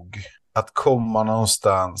tog att komma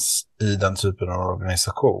någonstans i den typen av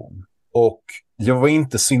organisation. Och jag var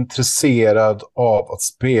inte så intresserad av att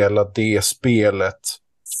spela det spelet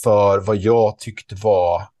för vad jag tyckte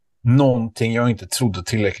var någonting jag inte trodde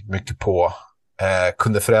tillräckligt mycket på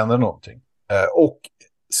kunde förändra någonting. Och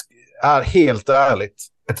är helt ärligt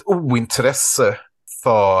ett ointresse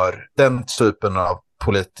för den typen av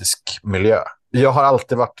politisk miljö. Jag har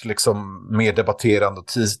alltid varit liksom mer debatterande och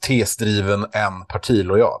tesdriven än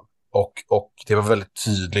partilojal. Och det var väldigt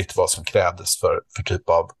tydligt vad som krävdes för typ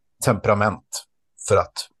av temperament för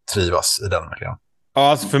att trivas i den miljön.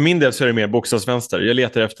 Ja, alltså för min del så är det mer bokstavsvänster. Jag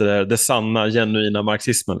letar efter det sanna, genuina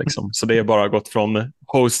marxismen liksom. Så det är bara gått från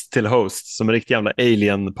host till host som en riktig jävla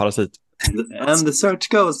alien-parasit. And the search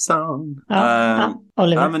goes on.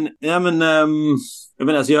 Oliver.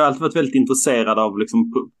 Jag har alltid varit väldigt intresserad av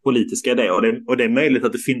liksom, politiska idéer. Och det är möjligt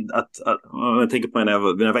att det finns... Jag tänker på när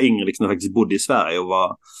jag var yngre, liksom, när jag faktiskt bodde i Sverige och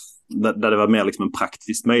var... Där det var mer liksom en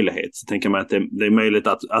praktisk möjlighet, så tänker man att det är möjligt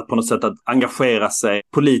att på något sätt att engagera sig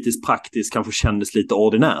politiskt praktiskt kanske kändes lite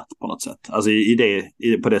ordinärt på något sätt. Alltså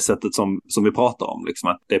på det sättet som vi pratar om liksom,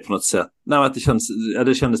 att det är på något sätt, att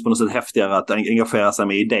det kändes på något sätt häftigare att engagera sig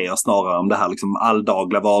med idéer snarare om det här liksom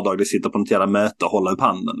alldagliga vardagliga, sitta på något jävla möte och hålla upp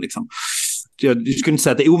handen liksom. Jag skulle inte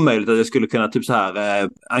säga att det är omöjligt att jag skulle kunna typ så här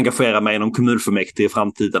engagera mig i någon kommunfullmäktige i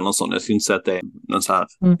framtiden eller något sånt. Jag skulle inte säga att det är någon så här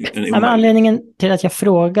men anledningen till att jag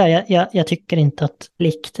frågar, jag tycker inte att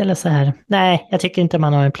plikt eller så här, nej, jag tycker inte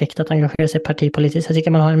man har en plikt att engagera sig partipolitiskt. Jag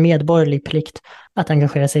tycker man har en medborgerlig plikt att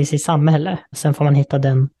engagera sig i sitt samhälle. Sen får man hitta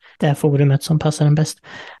det forumet som passar den bäst.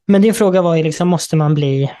 Men din fråga var ju liksom, måste man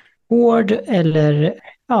bli hård eller...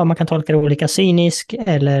 Ja, man kan tolka det olika, cynisk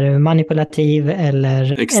eller manipulativ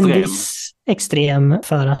eller extrem. En viss extrem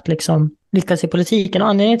för att liksom lyckas i politiken. Och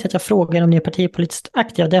anledningen till att jag frågar om ni är partipolitiskt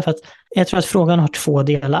aktiva, det är för att jag tror att frågan har två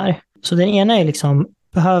delar. Så den ena är liksom,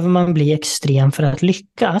 behöver man bli extrem för att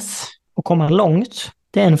lyckas och komma långt?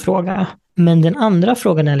 Det är en fråga. Men den andra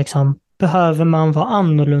frågan är liksom, behöver man vara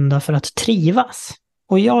annorlunda för att trivas?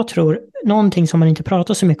 Och jag tror, någonting som man inte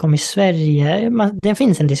pratar så mycket om i Sverige, det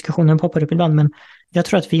finns en diskussion, den poppar upp ibland, men jag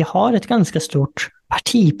tror att vi har ett ganska stort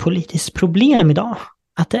partipolitiskt problem idag.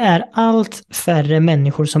 Att det är allt färre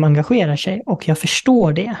människor som engagerar sig, och jag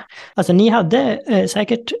förstår det. Alltså ni hade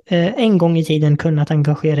säkert en gång i tiden kunnat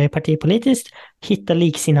engagera er partipolitiskt, hitta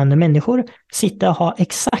liksinnande människor, sitta och ha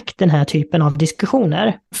exakt den här typen av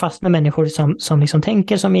diskussioner, fast med människor som liksom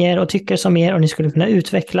tänker som er och tycker som er, och ni skulle kunna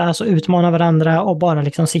utvecklas och utmana varandra och bara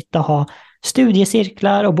liksom sitta och ha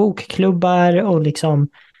studiecirklar och bokklubbar och liksom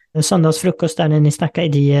söndagsfrukost där när ni snackar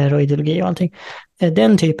idéer och ideologi och allting.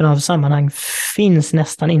 Den typen av sammanhang finns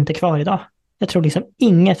nästan inte kvar idag. Jag tror liksom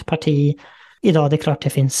inget parti idag, det är klart det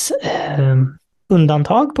finns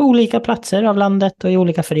undantag på olika platser av landet och i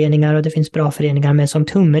olika föreningar, och det finns bra föreningar, men som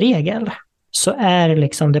tumregel så är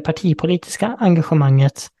liksom det partipolitiska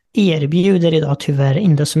engagemanget erbjuder idag tyvärr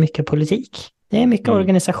inte så mycket politik. Det är mycket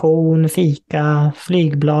organisation, fika,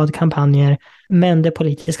 flygblad, kampanjer. Men det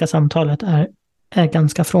politiska samtalet är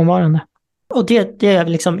ganska frånvarande. Och det jag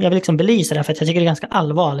vill liksom belysa det, för att jag tycker det är ganska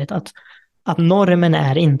allvarligt att normen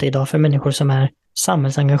är inte idag för människor som är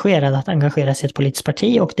samhällsengagerade att engagera sig i ett politiskt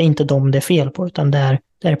parti, och det är inte dem det är fel på, utan det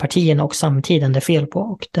är partierna och samtiden det är fel på,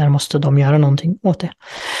 och där måste de göra någonting åt det.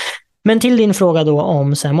 Men till din fråga då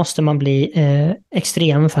om så här, måste man bli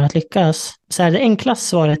extrem för att lyckas? Så här, det enkla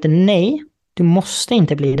svaret är nej, du måste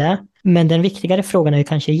inte bli det. Men den viktigare frågan är ju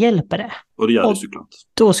kanske hjälper det. Och det gör det såklart.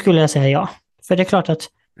 Då skulle jag säga ja. För det är klart att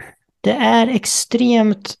det är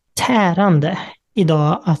extremt tärande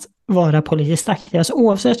idag att vara politiskt aktiv. Alltså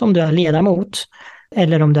oavsett om du är ledamot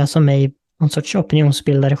eller om du är som mig, någon sorts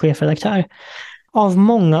opinionsbildare, chefredaktör. Av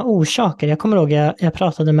många orsaker. Jag kommer ihåg, jag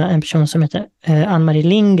pratade med en person som heter Ann-Marie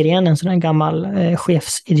Lindgren, en sån här gammal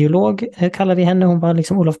chefsideolog kallar vi henne. Hon var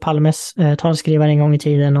liksom Olof Palmes talskrivare en gång i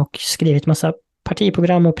tiden och skrivit massa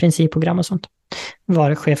partiprogram och principprogram och sånt.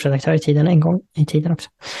 Var chefredaktör i tiden en gång i tiden också.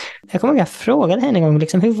 Jag kommer ihåg, jag frågade henne en gång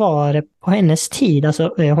liksom, hur var det på hennes tid?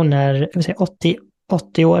 Alltså hon är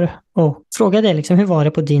 80 år och frågade liksom, hur var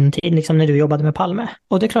det på din tid liksom, när du jobbade med Palme?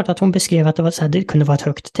 Och det är klart att hon beskrev att det var så här, det kunde vara ett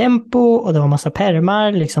högt tempo och det var massa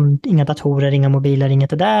pärmar, liksom, inga datorer, inga mobiler, inget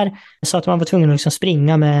det där. Så att man var tvungen att liksom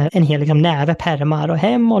springa med en hel liksom, näve pärmar och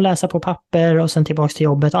hem och läsa på papper och sen tillbaka till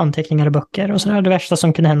jobbet, anteckningar och böcker. Och så det värsta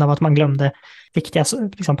som kunde hända var att man glömde viktiga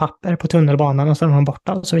liksom, papper på tunnelbanan och så var man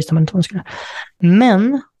borta och så visste man inte vad man skulle.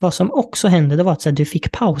 Men vad som också hände, det var att så här, du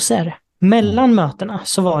fick pauser. Mellan mötena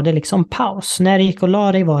så var det liksom paus. När det gick och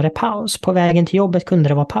la dig var det paus. På vägen till jobbet kunde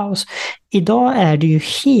det vara paus. Idag är du ju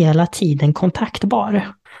hela tiden kontaktbar.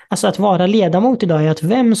 Alltså att vara ledamot idag är att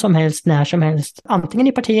vem som helst, när som helst, antingen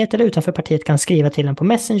i partiet eller utanför partiet kan skriva till en på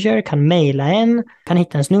Messenger, kan mejla en, kan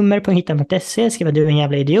hitta ens nummer på hitta.se, skriva du är en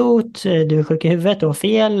jävla idiot, du är sjuk i huvudet, du har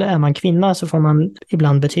fel. Är man kvinna så får man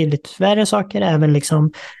ibland betydligt värre saker, även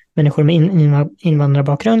liksom människor med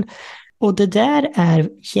invandrarbakgrund. Och det där är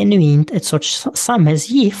genuint ett sorts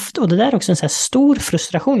samhällsgift, och det där är också en så här stor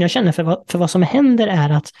frustration jag känner för vad som händer är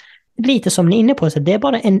att, lite som ni är inne på, så det är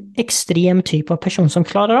bara en extrem typ av person som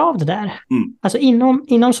klarar av det där. Alltså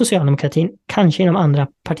inom socialdemokratin, kanske inom andra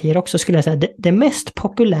partier också, skulle jag säga det mest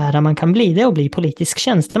populära man kan bli, det är att bli politisk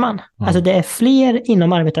tjänsteman. Alltså det är fler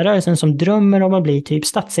inom arbetarrörelsen som drömmer om att bli typ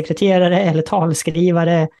statssekreterare eller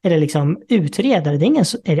talskrivare eller liksom utredare. Det är ingen,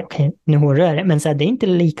 okej, nu hårdare det, men så här, det är inte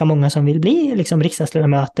lika många som vill bli liksom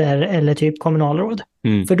riksdagsledamöter eller typ kommunalråd.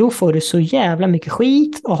 För då får du så jävla mycket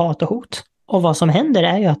skit och hat och hot. Och vad som händer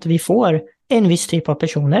är ju att vi får en viss typ av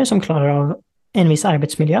personer som klarar av en viss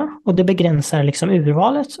arbetsmiljö, och det begränsar liksom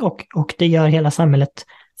urvalet och det gör hela samhället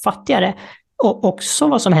fattigare. Och också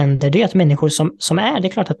vad som händer, det är att människor som är, det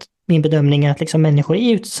är klart att min bedömning är att liksom människor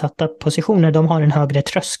i utsatta positioner, de har en högre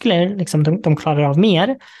tröskel, liksom de klarar av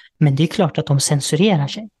mer, men det är klart att de censurerar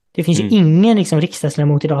sig. Det finns ju ingen liksom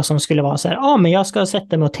riksdagsledamot idag som skulle vara så här, men jag ska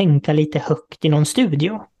sätta mig och tänka lite högt i någon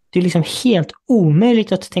studio. Det är liksom helt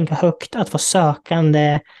omöjligt att tänka högt, att vara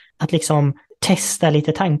sökande, att liksom testa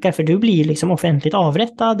lite tankar, för du blir liksom offentligt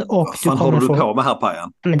avrättad och du kommer håller du på med här,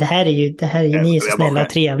 Payam? Men det här är ju ni är så snälla och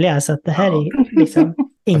trevliga, så att det här är ju liksom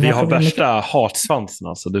inga vi har problem. värsta hatsvansen,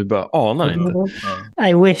 alltså du bara anar inte.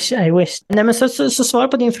 I wish. Nej, men så svar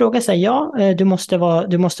på din fråga säger ja, du måste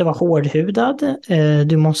vara hårdhudad,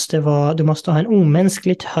 du måste ha en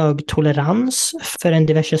omänskligt hög tolerans för en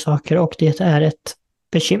diverse saker, och det är ett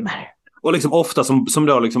bekymmer. Och liksom ofta som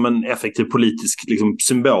då liksom en effektiv politisk liksom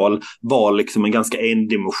symbol var liksom en ganska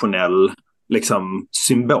endimensionell liksom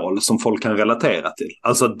symbol som folk kan relatera till.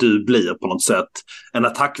 Alltså att du blir på något sätt en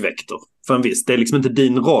attackvektor för en viss. Det är liksom inte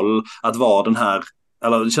din roll att vara den här,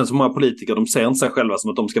 eller det känns som många politiker, de ser inte sig själva som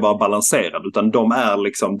att de ska vara balanserade, utan de är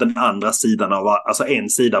liksom den andra sidan av, alltså en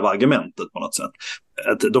sida av argumentet på något sätt.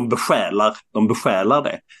 Att de besjälar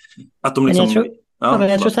det. Att de liksom...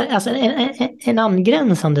 Jag tror att alltså en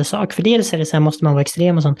angränsande sak, för dels är det så här, måste man vara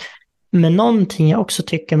extrem och sånt, men någonting jag också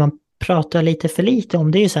tycker man pratar lite för lite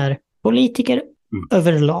om, det är ju så här, politiker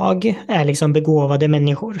överlag är liksom begåvade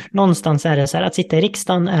människor. Någonstans är det så här, att sitta i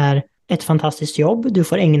riksdagen är ett fantastiskt jobb, du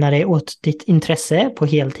får ägna dig åt ditt intresse på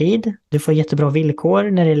heltid, du får jättebra villkor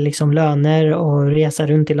när det är liksom löner och resa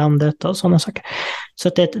runt i landet och sådana saker. Så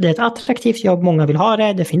att det är ett attraktivt jobb, många vill ha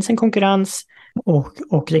det finns en konkurrens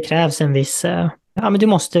och det krävs en viss... men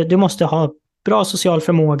du måste ha bra social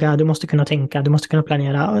förmåga, du måste kunna tänka, du måste kunna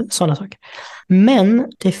planera, sådana saker. Men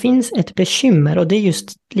det finns ett bekymmer, och det är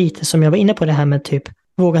just lite som jag var inne på, det här med typ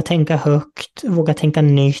våga tänka högt, våga tänka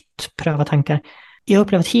nytt, pröva tankar. Jag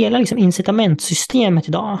upplever att hela liksom incitamentsystemet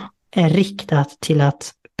idag är riktat till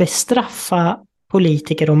att bestraffa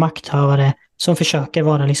politiker och makthavare som försöker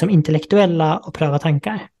vara liksom intellektuella och pröva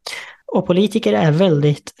tankar. Och politiker är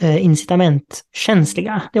väldigt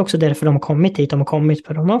incitamentkänsliga. Det är också därför de har kommit dit. De har kommit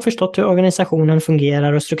för de har förstått hur organisationen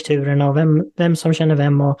fungerar och strukturerna och vem som känner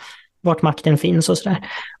vem och vart makten finns och sådär.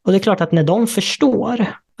 Och det är klart att när de förstår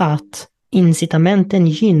att incitamenten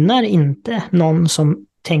gynnar inte någon som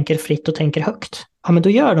tänker fritt och tänker högt, ja men då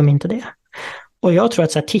gör de inte det. Och jag tror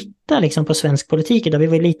att så här, titta liksom på svensk politik idag, vi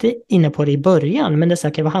var lite inne på det i början, men det är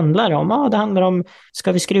säkert vad handlar det om? Ja, det handlar om,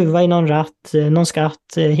 ska vi skruva i någon ratt, någon skatt,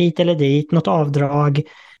 hit eller dit, något avdrag.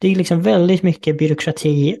 Det är liksom väldigt mycket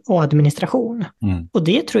byråkrati och administration. Och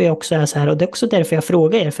det tror jag också är så här, och det är också därför jag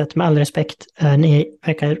frågar er, för att med all respekt, ni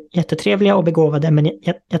verkar jättetrevliga och begåvade, men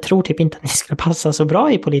jag tror typ inte att ni skulle passa så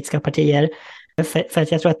bra i politiska partier. För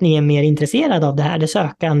att jag tror att ni är mer intresserade av det här, det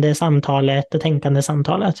sökande samtalet, det tänkande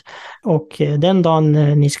samtalet. Och den dagen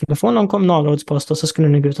ni skulle få någon kommunalrådspost och så skulle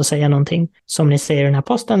ni gå ut och säga någonting som ni säger i den här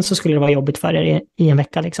posten, så skulle det vara jobbigt för er i en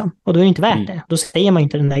vecka liksom. Och då är det inte värt det. Då säger man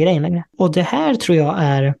inte den där grejen längre. Och det här tror jag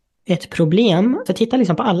är ett problem. För titta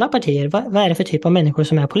liksom på alla partier, vad är det för typ av människor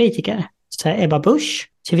som är politiker? Så här, Ebba Busch,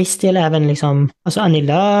 till viss del även liksom, alltså Annie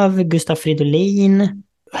Lööf, Gustaf Fridolin,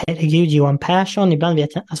 herregud, Johan Persson, ibland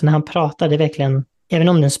vet jag, alltså när han pratar, det är verkligen, även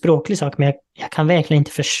om det är en språklig sak, men jag kan verkligen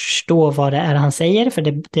inte förstå vad det är han säger, för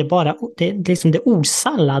det är bara, det är liksom det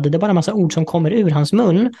ordsallad, det är bara en massa ord som kommer ur hans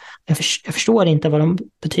mun. Jag förstår inte vad de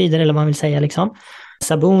betyder eller vad han vill säga liksom.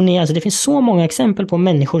 Sabuni, alltså det finns så många exempel på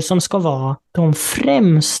människor som ska vara de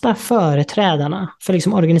främsta företrädarna för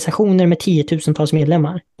liksom organisationer med 10 000-tals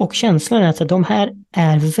medlemmar. Och känslan är att de här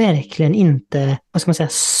är verkligen inte, vad ska man säga,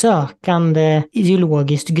 sökande,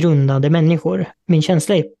 ideologiskt grundade människor. Min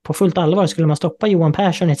känsla är på fullt allvar, skulle man stoppa Johan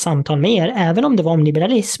Persson i ett samtal med er, även om det var om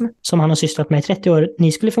liberalism som han har sysslat med i 30 år,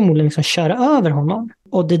 ni skulle förmodligen liksom köra över honom.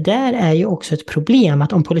 Och det där är ju också ett problem,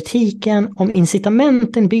 att om politiken, om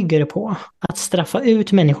incitamenten bygger på att straffa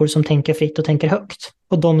ut människor som tänker fritt och tänker högt,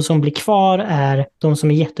 och de som blir kvar är de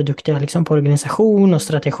som är jätteduktiga liksom på organisation och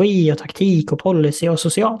strategi och taktik och policy och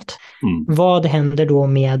socialt. Vad händer då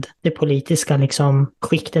med det politiska liksom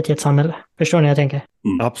skiktet i ett samhälle? Förstår ni vad jag tänker?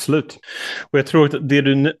 Absolut. Och jag tror att det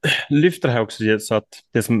du lyfter här också, så att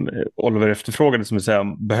det som Oliver efterfrågade, som att säga,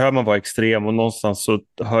 behöver man vara extrem, och någonstans så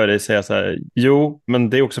hör jag dig säga så här, jo, men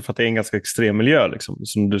det är också för att det är en ganska extrem miljö liksom,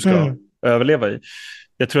 som du ska överleva i.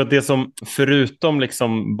 Jag tror att det som, förutom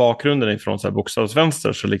liksom bakgrunden ifrån så här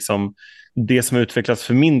bokstavsvänster, så liksom det som utvecklats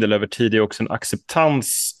för min del över tid är också en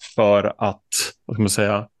acceptans för att, vad ska man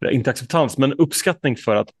säga, inte acceptans, men uppskattning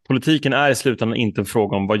för att politiken är i slutändan inte en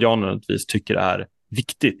fråga om vad jag nödvändigtvis tycker är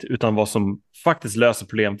viktigt, utan vad som faktiskt löser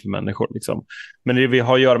problem för människor. Liksom. Men det vi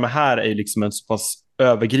har att göra med här är liksom en så pass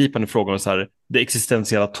övergripande fråga om så här, det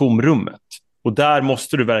existentiella tomrummet. Och där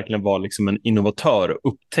måste du verkligen vara liksom en innovatör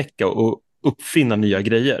och upptäcka och uppfinna nya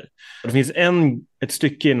grejer. Det finns ett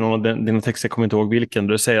stycke i någon av dina texter, jag kommer inte ihåg vilken,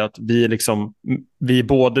 där du säger att vi är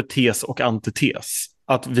både tes och antites.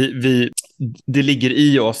 Att det ligger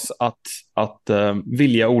i oss att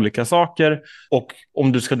vilja olika saker, och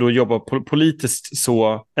om du ska då jobba politiskt,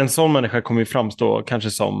 så en sån människa kommer ju framstå kanske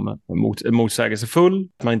som motsägelsefull,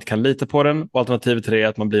 att man inte kan lita på den, och alternativet till det är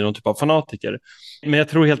att man blir någon typ av fanatiker. Men jag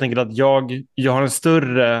tror helt enkelt att jag har en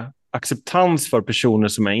större acceptans för personer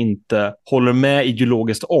som jag inte håller med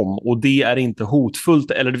ideologiskt om, och det är inte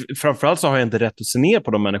hotfullt, eller framförallt så har jag inte rätt att se ner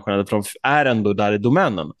på de människorna, för de är ändå där i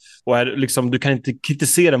domänen, och liksom, du kan inte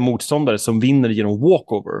kritisera motståndare som vinner genom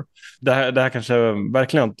walkover. Det här kanske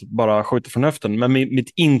verkligen inte bara skjuter från höften, men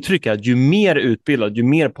mitt intryck är att ju mer utbildad, ju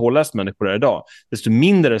mer påläst människor är idag, desto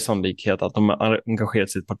mindre är sannolikhet att de har engagerat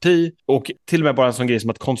sig i ett parti, och till och med bara en sån grej som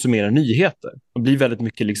att konsumera nyheter. Det blir väldigt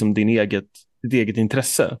mycket liksom ditt eget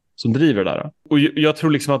intresse som driver det där. Och jag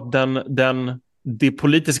tror liksom att det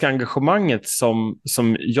politiska engagemanget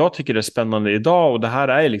som jag tycker är spännande idag, och det här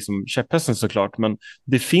är liksom käpphästen såklart, men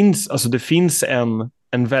det finns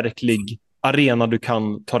en verklig arena du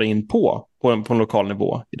kan ta dig in på en lokal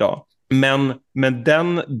nivå idag.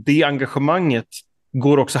 Men det engagemanget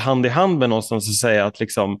går också hand i hand med någonstans att säga att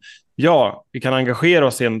liksom, ja, vi kan engagera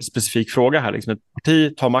oss i en specifik fråga här, liksom ett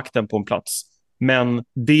parti tar makten på en plats. Men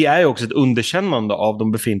det är ju också ett underkännande av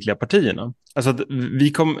de befintliga partierna. Alltså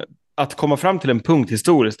att komma fram till en punkt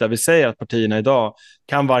historiskt där vi säger att partierna idag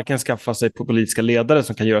kan varken skaffa sig politiska ledare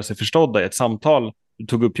som kan göra sig förstådda i ett samtal. Du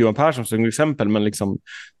tog upp Johan Persson som exempel, men liksom,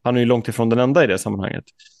 han är ju långt ifrån den enda i det sammanhanget.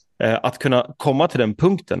 Att kunna komma till den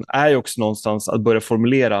punkten är ju också någonstans att börja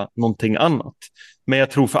formulera någonting annat. Men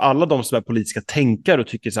jag tror för alla de som är politiska tänkare och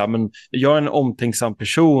tycker så här, men jag är en omtänksam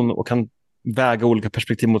person och kan väga olika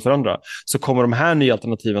perspektiv mot varandra, så kommer de här nya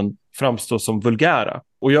alternativen framstå som vulgära.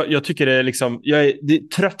 Och jag tycker det är det är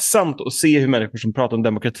tröttsamt att se hur människor som pratar om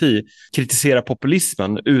demokrati kritiserar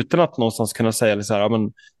populismen utan att någonstans kunna säga så här,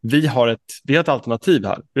 men vi har ett alternativ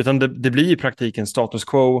här. Utan det blir i praktiken status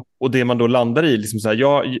quo, och det man då landar i liksom så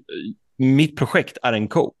här, mitt projekt är en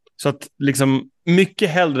cope. Så att liksom mycket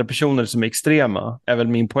hellre personer som är extrema är väl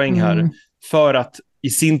min poäng här, för att i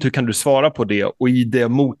sin tur kan du svara på det och i det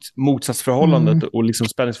motsatsförhållandet och liksom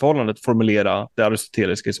spänningsförhållandet formulera det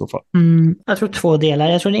aristoteliska i så fall. Jag tror 2 delar.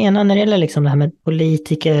 Jag tror det ena när det gäller liksom det här med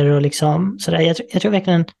politiker och liksom sådär. Jag tror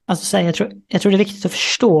verkligen, alltså så här, jag tror det är viktigt att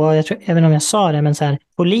förstå, även om jag sa det, men så här,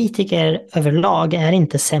 politiker överlag är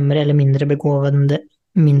inte sämre eller mindre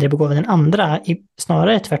begåvade än andra,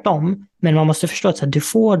 snarare tvärtom. Men man måste förstå att du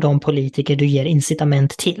får de politiker du ger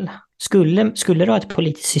incitament till. Skulle du ha ett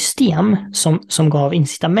politiskt system som gav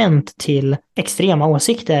incitament till extrema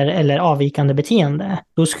åsikter eller avvikande beteende,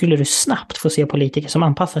 då skulle du snabbt få se politiker som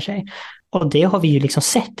anpassar sig. Och det har vi ju liksom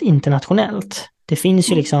sett internationellt. Det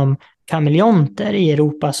finns ju liksom kameleonter i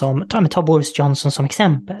Europa som, ta Boris Johnson som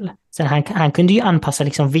exempel. Så han kunde ju anpassa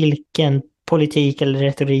liksom vilken politik eller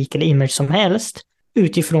retorik eller image som helst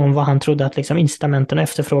utifrån vad han trodde att liksom incitamenten och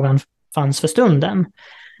efterfrågan fanns för stunden.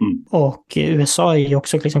 Och USA är ju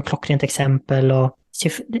också liksom klockrent exempel. Och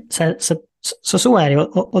så är det.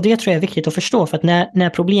 Och det tror jag är viktigt att förstå, för att när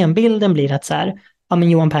problembilden blir att så här, ja men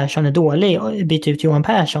Johan Persson är dålig och byt ut Johan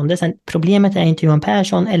Persson. Problemet är inte Johan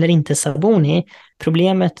Persson eller inte Sabuni.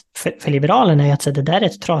 Problemet för Liberalerna är att så här, det där är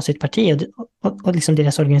ett trasigt parti och liksom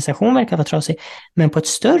deras organisation verkar vara trasig. Men på ett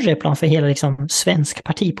större plan för hela liksom svensk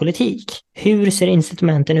partipolitik. Hur ser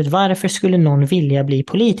incitamenten ut? Varför skulle någon vilja bli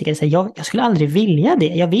politiker? Så jag skulle aldrig vilja det.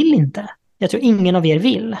 Jag vill inte. Jag tror ingen av er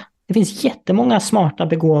vill. Det finns jättemånga smarta,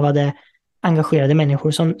 begåvade, engagerade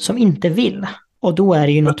människor som inte vill. Och då är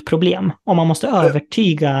det ju något problem. Om man måste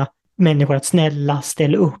övertyga människor att snälla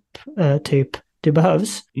ställa upp, typ, du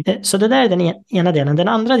behövs. Så det där är den ena delen. Den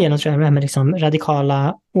andra delen tror jag är med liksom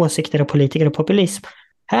radikala åsikter och politiker och populism.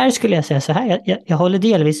 Här skulle jag säga så här, jag håller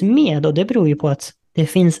delvis med, och det beror ju på att det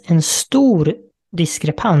finns en stor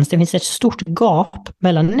diskrepans, det finns ett stort gap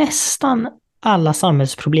mellan nästan alla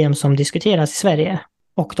samhällsproblem som diskuteras i Sverige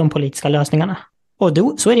och de politiska lösningarna. Och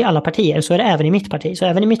då, så är det i alla partier, så är det även i mitt parti. Så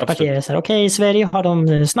även i mitt parti är det så här, okej, Sverige har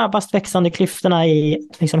de snabbast växande klyftorna i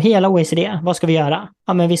liksom hela OECD. Vad ska vi göra?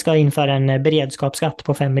 Ja, men vi ska införa en beredskapsskatt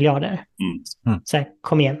på 5 miljarder. Så här,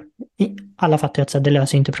 kom igen. Alla fattar att det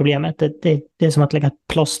löser inte problemet. Det är som att lägga ett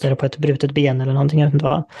plåster på ett brutet ben eller någonting. Jag vet inte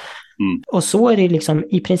vad. Och så är det liksom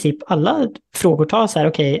i princip alla frågor tar så här,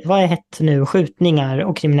 okej, vad är hett nu? Skjutningar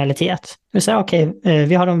och kriminalitet. Vi säger, okej,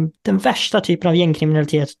 vi har den värsta typen av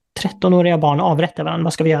gängkriminalitet. 13-åriga barn avrättar varandra.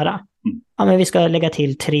 Vad ska vi göra? Ja, men vi ska lägga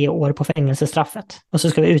till 3 år på fängelsestraffet. Och så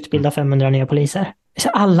ska vi utbilda 500 nya poliser. Så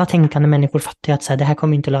alla tänkande människor fattar att så här, det här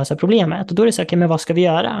kommer inte lösa problemet. Och då är det så, okej, men vad ska vi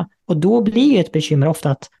göra? Och då blir ju ett bekymmer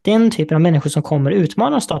ofta att den typen av människor som kommer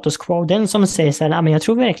utmanar status quo, den som säger så här, ja, men jag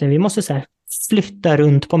tror verkligen vi måste så här flytta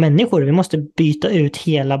runt på människor. Vi måste byta ut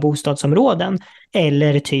hela bostadsområden.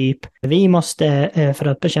 Eller typ, vi måste, för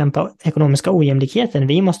att bekämpa ekonomiska ojämlikheten,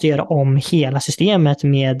 vi måste göra om hela systemet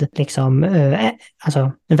med liksom,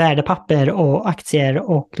 alltså värdepapper och aktier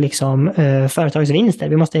och liksom företagsvinster.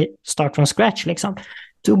 Vi måste start från scratch liksom.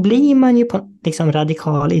 Då blir man ju liksom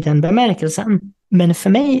radikal i den bemärkelsen. Men för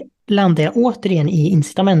mig landar jag återigen i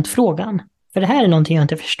incitamentfrågan. För det här är någonting jag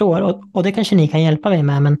inte förstår, och det kanske ni kan hjälpa mig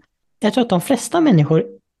med, men jag tror att de flesta människor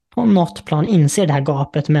på något plan inser det här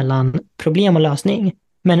gapet mellan problem och lösning.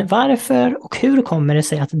 Men varför och hur kommer det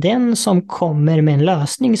sig att den som kommer med en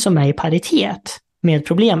lösning som är i paritet med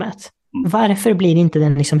problemet, varför blir inte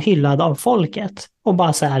den liksom hyllad av folket? Och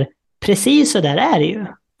bara så här, precis så där är det ju.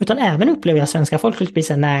 Utan även upplever jag svenska folket blir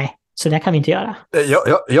så här, nej, så där kan vi inte göra.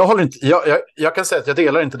 Jag håller inte, jag kan säga att jag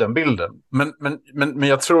delar inte den bilden. Men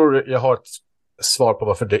jag tror jag har ett svar på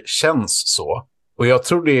varför det känns så. Och jag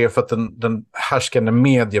tror det är för att den härskande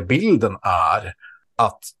mediebilden är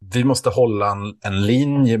att vi måste hålla en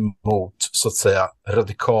linje mot, så att säga,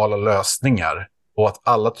 radikala lösningar. Och att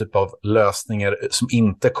alla typer av lösningar som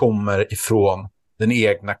inte kommer ifrån den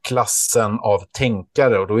egna klassen av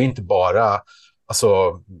tänkare, och då är inte bara alltså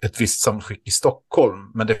ett visst samskick i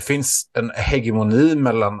Stockholm, men det finns en hegemoni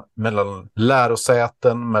mellan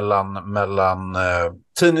lärosäten, mellan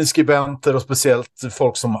tidningsskribenter och speciellt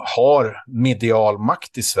folk som har medial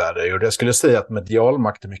makt i Sverige. Och jag skulle säga att medial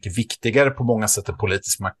makt är mycket viktigare på många sätt än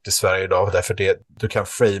politisk makt i Sverige idag, därför du kan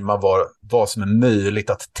framea vad som är möjligt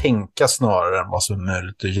att tänka snarare än vad som är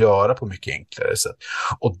möjligt att göra på mycket enklare sätt.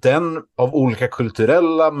 Och den av olika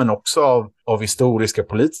kulturella men också av historiska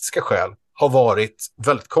politiska skäl har varit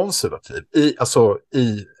väldigt konservativ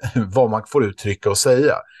i vad man får uttrycka och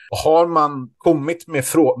säga. Och har man kommit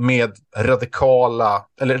med radikala,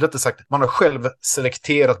 eller rättare sagt, man har själv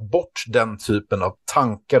selekterat bort den typen av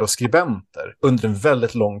tankar och skribenter under en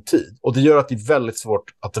väldigt lång tid. Och det gör att det är väldigt svårt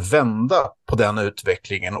att vända på den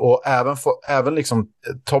utvecklingen. Och även liksom,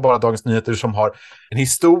 ta bara Dagens Nyheter som har en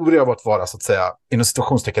historia av att vara, så att säga, inom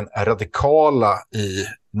situationstecken radikala i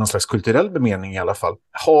någon slags kulturell bemening i alla fall,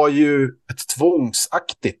 har ju ett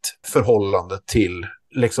tvångsaktigt förhållande till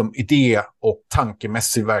liksom idé- och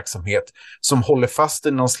tankemässig verksamhet som håller fast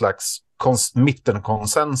i någon slags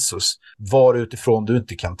mittenkonsensus var utifrån du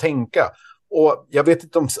inte kan tänka. Och jag vet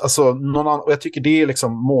inte om, alltså, och jag tycker det är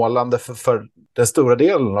liksom målande för den stora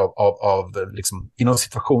delen av liksom, inom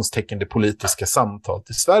situationstecken det politiska samtalet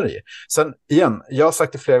i Sverige. Sen igen, jag har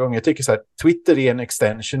sagt det flera gånger, jag tycker så här, Twitter är en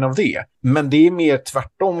extension av det. Men det är mer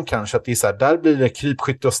tvärtom kanske, att det är så här, där blir det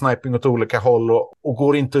krypskytte och sniping åt olika håll och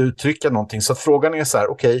går inte att uttrycka någonting. Så att frågan är så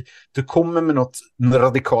här, okej, du kommer med något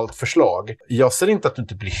radikalt förslag. Jag ser inte att du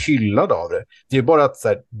inte blir hyllad av det. Det är bara att så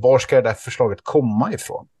här, var ska det där förslaget komma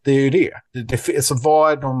ifrån? Det är ju det. Så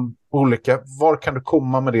vad är de olika, var kan du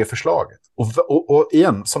komma med det förslaget? Och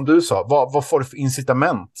igen, som du sa, vad får du för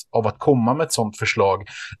incitament av att komma med ett sånt förslag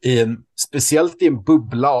speciellt i en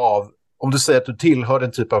bubbla av, om du säger att du tillhör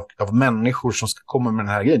den typ av människor som ska komma med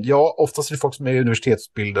den här grejen. Ja, oftast är det folk som är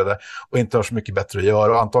universitetsutbildade och inte har så mycket bättre att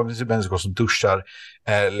göra. Och antagligen är det människor som duschar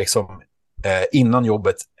innan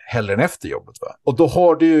jobbet hellre än efter jobbet. Va? Och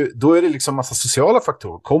då är det liksom massa sociala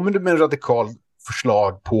faktorer. Kommer du med en radikal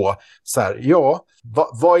förslag på så här, ja,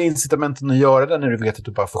 vad är incitamenten att göra det när du vet att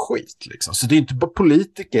du bara får skit liksom? Så det är inte bara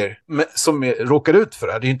politiker som råkar ut för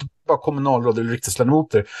det här. Det är inte bara kommunalråd eller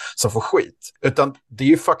riksdagsledamöter som får skit, utan det är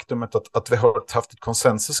ju faktumet att vi har haft ett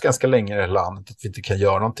konsensus ganska länge i det här landet att vi inte kan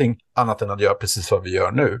göra någonting annat än att göra precis vad vi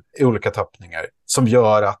gör nu i olika tappningar som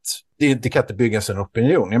gör att det kan inte byggas en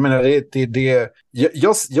opinion. Jag menar,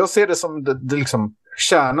 jag ser det som det liksom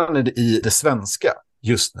kärnan i det svenska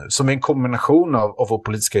just nu, som är en kombination av vår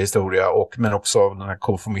politiska historia men också av den här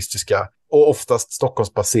konformistiska och oftast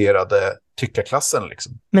Stockholmsbaserade tyckarklassen.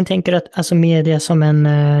 Liksom. Men tänker du att alltså media som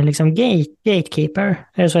en liksom gatekeeper?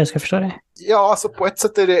 Är det så jag ska förstå det? Ja, alltså på ett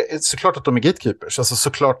sätt är det såklart att de är gatekeepers. Alltså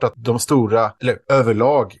såklart att de stora, eller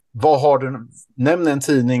överlag, vad har du, nämn en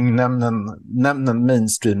tidning, nämn en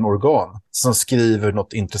mainstream-organ som skriver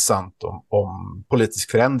något intressant om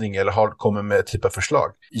politisk förändring eller kommer med ett typ av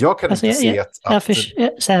förslag. Jag kan inte se att...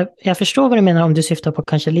 Jag förstår vad du menar om du syftar på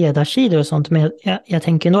kanske ledarsidor och sånt, men jag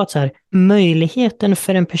tänker ändå att så här, möjligheten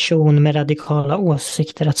för en person med radikala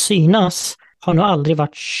åsikter att synas har nog aldrig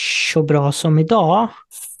varit så bra som idag.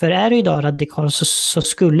 För är du idag radikal så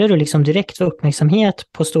skulle du liksom direkt få uppmärksamhet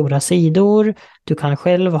på stora sidor. Du kan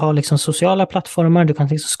själv ha liksom sociala plattformar, du kan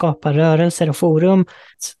liksom skapa rörelser och forum.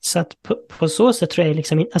 Så att på så sätt tror jag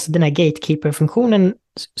liksom, alltså den här gatekeeper-funktionen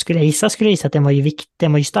skulle jag gissa att den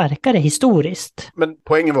var ju starkare historiskt. Men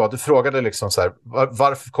poängen var att du frågade liksom så här,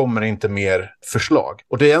 varför kommer det inte mer förslag?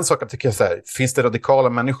 Och det är en sak att tycka så här, finns det radikala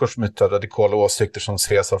människor som yttrar radikala åsikter som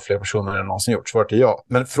ses av fler personer än någonsin gjort? Svaret är ja.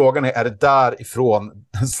 Men frågan är det därifrån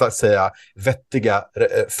så att säga vettiga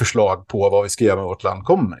förslag på vad vi ska göra med vårt land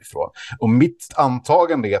kommer ifrån? Och mitt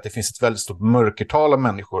antagande är att det finns ett väldigt stort mörkertal av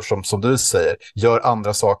människor som du säger gör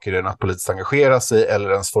andra saker än att politiskt engagera sig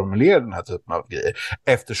eller ens formulera den här typen av grejer.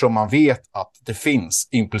 Eftersom man vet att det finns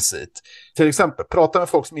implicit. Till exempel, prata med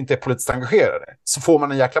folk som inte är politiskt engagerade så får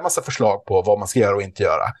man en jäkla massa förslag på vad man ska göra och inte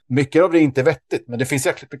göra. Mycket av det är inte vettigt, men det finns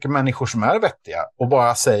jäkligt mycket människor som är vettiga och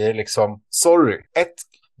bara säger liksom, sorry,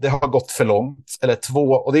 det har gått för långt, eller 2,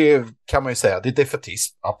 och det kan man ju säga, det är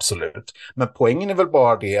defetism, absolut. Men poängen är väl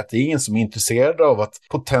bara det att det är ingen som är intresserad av att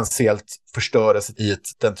potentiellt förstöras i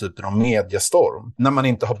den typen av mediestorm. När man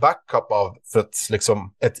inte har backup för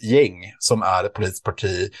ett gäng som är ett politiskt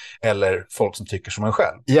parti eller folk som tycker som en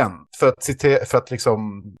själv. Igen, för att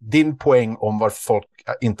liksom, din poäng om varför folk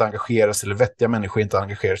inte engagerar sig eller vettiga människor inte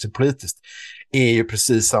engagerar sig politiskt är ju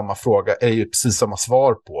precis samma fråga, är ju precis samma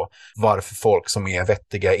svar på varför folk som är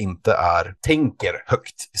vettiga inte tänker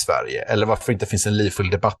högt i Sverige, eller varför inte finns en livfull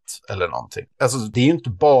debatt eller någonting. Alltså det är ju inte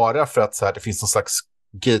bara för att så här, det finns någon slags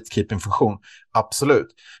gatekeeping-funktion, absolut.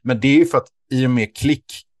 Men det är ju för att i och med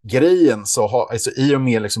grejen så alltså, i och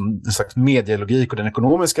med liksom en slags medielogik och den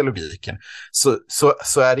ekonomiska logiken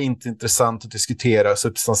så är det inte intressant att diskutera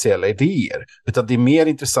substantiella idéer, utan det är mer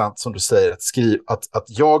intressant som du säger att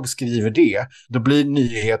jag skriver det, då blir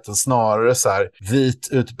nyheten snarare så här: vit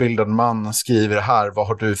utbildad man skriver det här,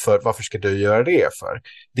 varför ska du göra det för?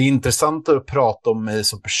 Det är intressant att prata om mig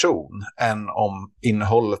som person än om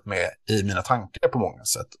innehållet i mina tankar på många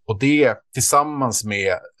sätt, och det tillsammans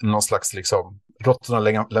med någon slags liksom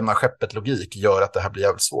råttorna lämnar skeppet logik gör att det här blir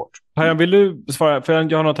jävligt svårt. Payam, vill du svara? För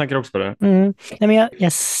jag har några tankar också på det. Nej, men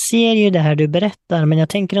jag ser ju det här du berättar, men jag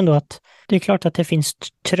tänker ändå att det är klart att det finns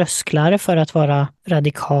trösklar för att vara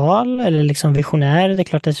radikal eller liksom visionär. Det är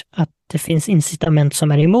klart att det finns incitament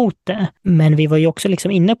som är emot det. Men vi var ju också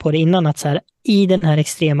liksom inne på det innan, att så här, i den här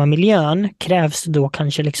extrema miljön krävs det då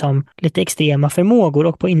kanske liksom lite extrema förmågor,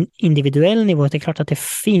 och på individuell nivå det är klart att det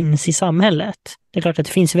finns i samhället. Det är klart att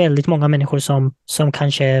det finns väldigt många människor som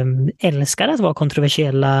kanske älskar att vara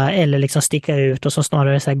kontroversiella eller liksom sticka ut och som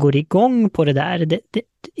snarare så här går igång på det där. Det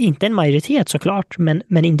inte en majoritet såklart,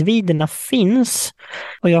 men individerna finns.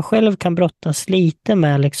 Och jag själv kan brottas lite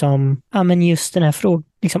med liksom, ja, men just den här frågan,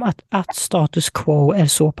 liksom att status quo är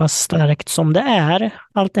så pass starkt som det är.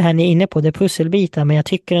 Allt det här ni är inne på, det är pusselbitar, men jag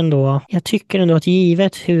tycker ändå att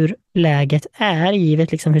givet hur läget är,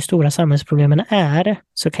 givet liksom hur stora samhällsproblemen är,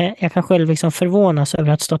 så kan jag själv liksom förvånas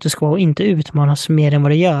över att status quo inte utmanas mer än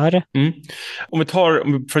vad det gör.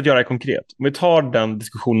 För att göra det konkret, om vi tar den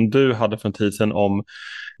diskussion du hade för en tid sedan om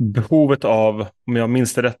behovet av, om jag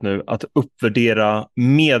minns det rätt nu, att uppvärdera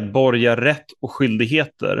medborgarrätt och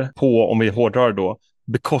skyldigheter på, om vi hårdrar då,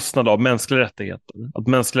 bekostnad av mänskliga rättigheter. Att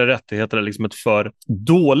mänskliga rättigheter är liksom ett för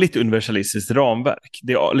dåligt universalistiskt ramverk.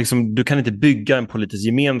 Det är liksom, du kan inte bygga en politisk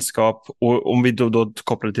gemenskap, och om vi då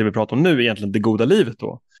kopplar det till det vi pratar om nu, egentligen det goda livet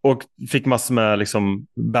då. Och fick massor med liksom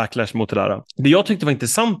backlash mot det där. Det jag tyckte var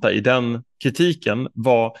intressanta i den kritiken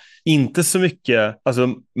var inte så mycket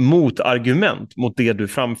alltså, motargument mot det du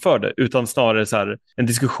framförde, utan snarare så här, en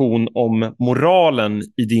diskussion om moralen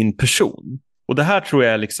i din person. Och det här tror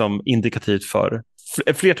jag är liksom indikativt för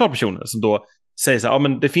flertal personer som då säger så här, ja,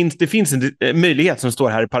 men det finns en möjlighet som står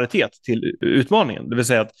här i paritet till utmaningen. Det vill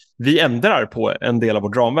säga att vi ändrar på en del av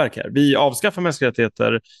vårt ramverk här. Vi avskaffar mänskliga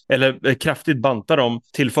rättigheter eller kraftigt bantar dem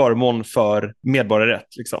till förmån för medborgarrätt.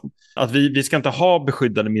 Liksom. Att vi ska inte ha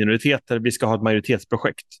beskyddade minoriteter, vi ska ha ett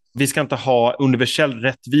majoritetsprojekt. Vi ska inte ha universell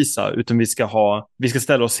rättvisa, utan vi ska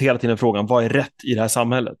ställa oss hela tiden frågan, vad är rätt i det här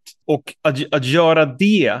samhället? Och att göra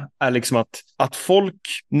det är liksom att folk,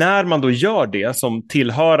 när man då gör det som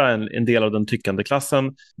tillhör en del av den tyckande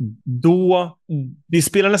klassen, då det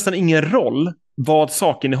spelar nästan ingen roll vad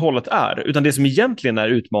sakinnehållet är, utan det som egentligen är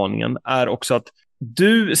utmaningen är också att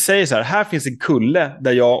du säger så här finns en kulle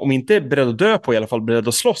där jag, om inte är beredd att dö på, i alla fall beredd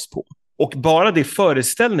att slåss på. Och bara det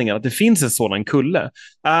föreställningen att det finns en sådan kulle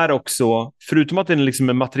är också, förutom att det är liksom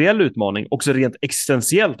en materiell utmaning, också rent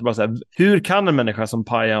existentiellt. Bara så här, hur kan en människa som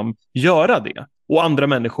Payam göra det? Och andra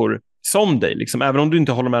människor som dig, liksom, även om du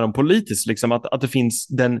inte håller med dem politiskt, liksom, att det finns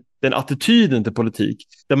den attityden till politik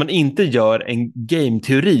där man inte gör en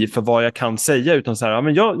game-teori för vad jag kan säga, utan så här, ja,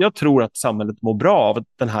 men jag tror att samhället mår bra av att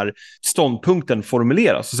den här ståndpunkten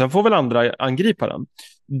formuleras, och sen får väl andra angripa den.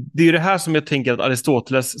 Det är det här som jag tänker att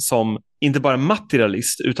Aristoteles som inte bara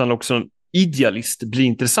materialist utan också en idealist blir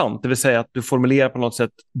intressant. Det vill säga att du formulerar på något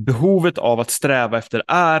sätt behovet av att sträva efter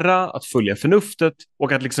ära, att följa förnuftet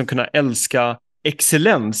och att liksom kunna älska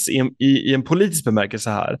excellens i en politisk bemärkelse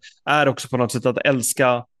här är också på något sätt att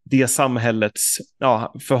älska det samhällets,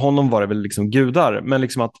 ja, för honom var det väl liksom gudar, men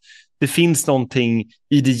liksom att det finns någonting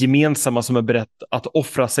i det gemensamma som är berett att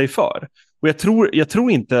offra sig för. Och jag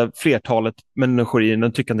tror inte flertalet människor i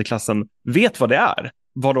den tyckande klassen vet vad det är,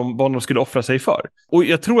 vad de skulle offra sig för. Och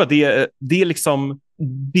jag tror att det är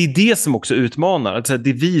det som också utmanar. Alltså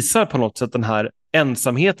det visar på något sätt den här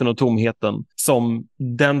ensamheten och tomheten som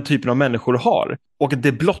den typen av människor har. Och att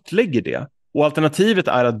det blottlägger det. Och alternativet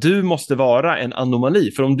är att du måste vara en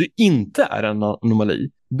anomali. För om du inte är en anomali,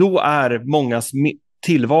 då är mångas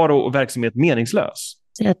tillvaro och verksamhet meningslös.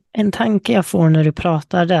 Så en tanke jag får när du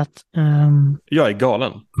pratar är att... Jag är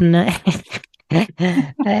galen. Nej,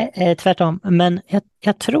 tvärtom. Men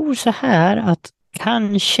jag tror så här att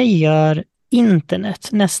kanske gör internet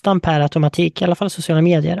nästan per automatik, i alla fall sociala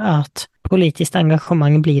medier, att politiskt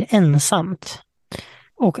engagemang blir ensamt.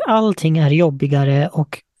 Och allting är jobbigare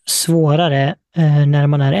och svårare när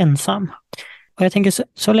man är ensam. Och jag tänker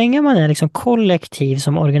så länge man är liksom kollektiv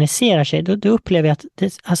som organiserar sig, då upplever jag att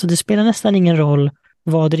det spelar nästan ingen roll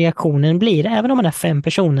vad reaktionen blir. Även om man är 5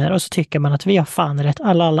 personer och så tycker man att vi har fan rätt,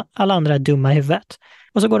 alla andra är dumma i huvudet.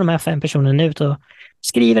 Och så går de här 5 personerna ut och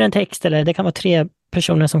skriver en text, eller det kan vara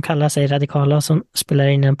personer som kallar sig radikala och som spelar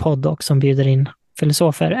in en podd och som bjuder in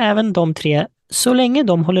filosofer. Även de tre, så länge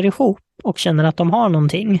de håller ihop och känner att de har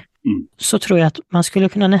någonting, så tror jag att man skulle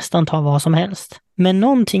kunna nästan ta vad som helst. Men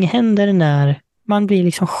någonting händer när man blir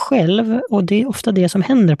liksom själv, och det är ofta det som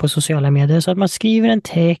händer på sociala medier. Så att man skriver en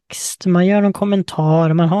text, man gör en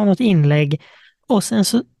kommentar, man har något inlägg och sen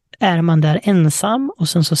så är man där ensam och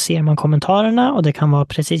sen så ser man kommentarerna och det kan vara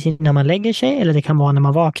precis innan man lägger sig eller det kan vara när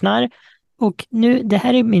man vaknar. Och nu, det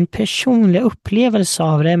här är min personliga upplevelse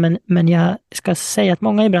av det, men jag ska säga att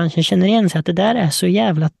många i branschen känner igen sig att det där är så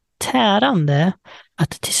jävla tärande att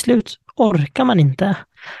till slut orkar man inte.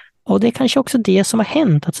 Och det är kanske också det som har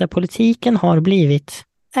hänt, att så här, politiken har blivit,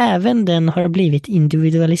 även den har blivit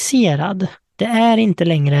individualiserad. Det är inte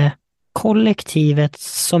längre kollektivet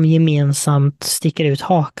som gemensamt sticker ut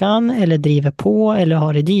hakan eller driver på eller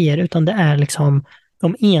har idéer, utan det är liksom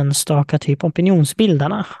de enstaka typ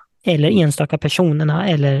opinionsbildarna eller enstaka personerna,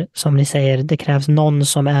 eller som ni säger, det krävs någon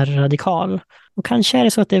som är radikal. Och kanske är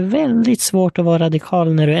det så att det är väldigt svårt att vara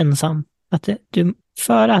radikal när du är ensam. Att du,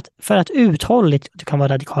 för att uthålligt, du kan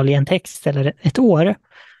vara radikal i en text eller ett år,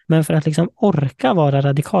 men för att liksom orka vara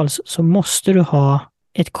radikal så måste du ha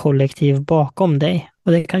ett kollektiv bakom dig.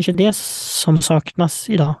 Och det är kanske det som saknas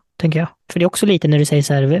idag, tänker jag. För det är också lite när du säger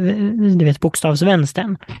så här, du vet,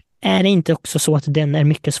 bokstavsvänstern. Är det inte också så att den är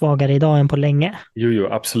mycket svagare idag än på länge? Jo,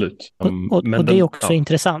 absolut. Och det är också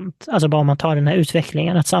intressant. Alltså bara om man tar den här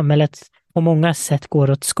utvecklingen, att samhället på många sätt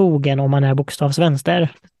går åt skogen om man är bokstavsvänster.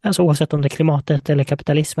 Alltså oavsett om det är klimatet eller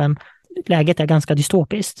kapitalismen. Läget är ganska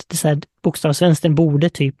dystopiskt. Det är så här, bokstavsvänstern borde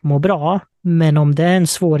typ må bra. Men om det är en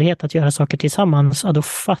svårighet att göra saker tillsammans, ja, då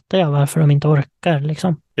fattar jag varför de inte orkar.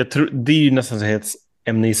 Liksom. Jag tror, det är ju nästan ett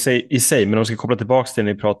ämne i sig, men om vi ska koppla tillbaka till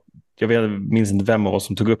när ni pratar, minns inte vem av oss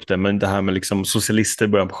som tog upp det, men det här med liksom socialister i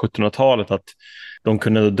början på 1700-talet, att de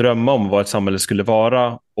kunde drömma om vad ett samhälle skulle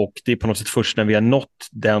vara, och det är på något sätt först när vi har nått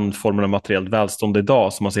den formen av materiellt välstånd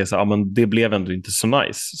idag som man säger så här, men det blev ändå inte så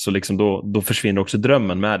nice, så liksom då försvinner också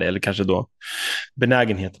drömmen med det, eller kanske då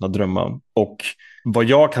benägenheten att drömma. Och vad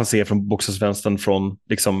jag kan se från bokstavsvänstern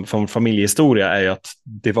från familjehistoria är ju att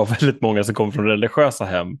det var väldigt många som kom från religiösa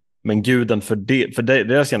hem, men guden för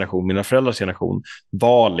deras generation, mina föräldrars generation,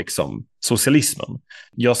 var liksom socialismen.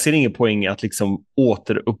 Jag ser ingen poäng att liksom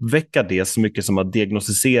återuppväcka det så mycket som att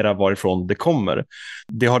diagnostisera varifrån det kommer.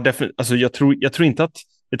 Det har alltså jag tror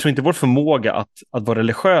inte vår förmåga att vara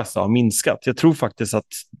religiösa har minskat. Jag tror faktiskt att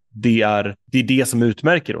det är det som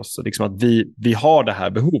utmärker oss, liksom att vi har det här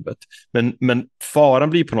behovet. Men faran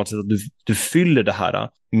blir på något sätt att du fyller det här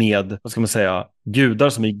med, vad ska man säga, gudar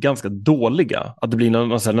som är ganska dåliga. Att det blir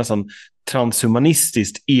något nästan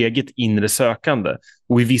transhumanistiskt eget inre sökande.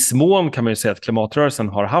 Och i viss mån kan man ju säga att klimatrörelsen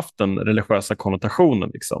har haft den religiösa konnotationen.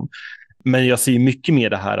 Liksom. Men jag ser mycket mer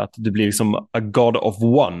det här att det blir liksom a god of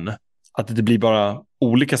one. Att det blir bara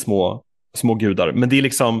olika små gudar. Men det är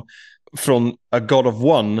liksom från a god of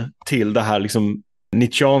one till det här liksom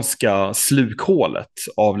nietzscheanska slukhålet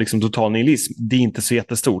av liksom total nihilism. Det är inte så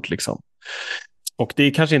jättestort liksom. Och det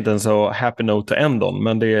är kanske inte en så happy note to end on,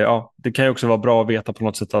 men det kan ju också vara bra att veta på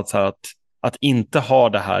något sätt att inte ha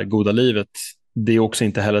det här goda livet, det är också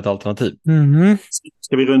inte heller ett alternativ. Mm.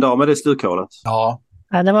 Ska vi runda av med det slukhålet? Ja.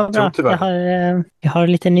 Ja, det var bra. Jag har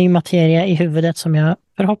lite ny materia i huvudet som jag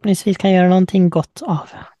förhoppningsvis kan göra någonting gott av.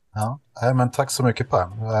 Ja, men tack så mycket,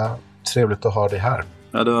 Payam. Trevligt att ha dig här.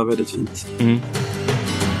 Ja, det var väldigt fint.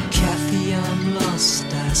 Kathy, I'm lost,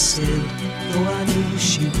 I said, though I knew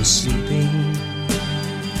she was sleeping.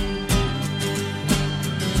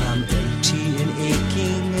 I'm empty and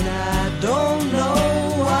aching and I don't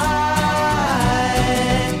know why.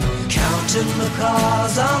 Counting the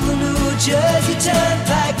cars on the New Jersey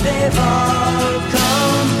Turnpike, they've all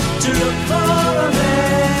come to look